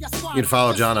Yang. You can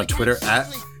follow John on Twitter at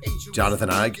Jonathan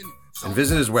Eig and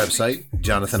visit his website,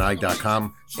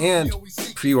 jonathaneig.com, and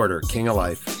pre-order King of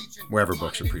Life wherever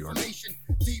books are pre-ordered.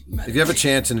 If you have a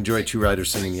chance and enjoy Two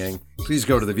Writers Singing Yang, please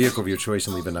go to the vehicle of your choice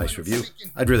and leave a nice review.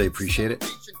 I'd really appreciate it.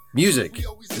 Music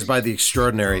is by the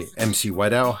extraordinary MC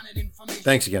White Owl.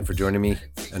 Thanks again for joining me,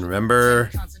 and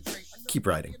remember, keep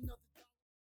writing.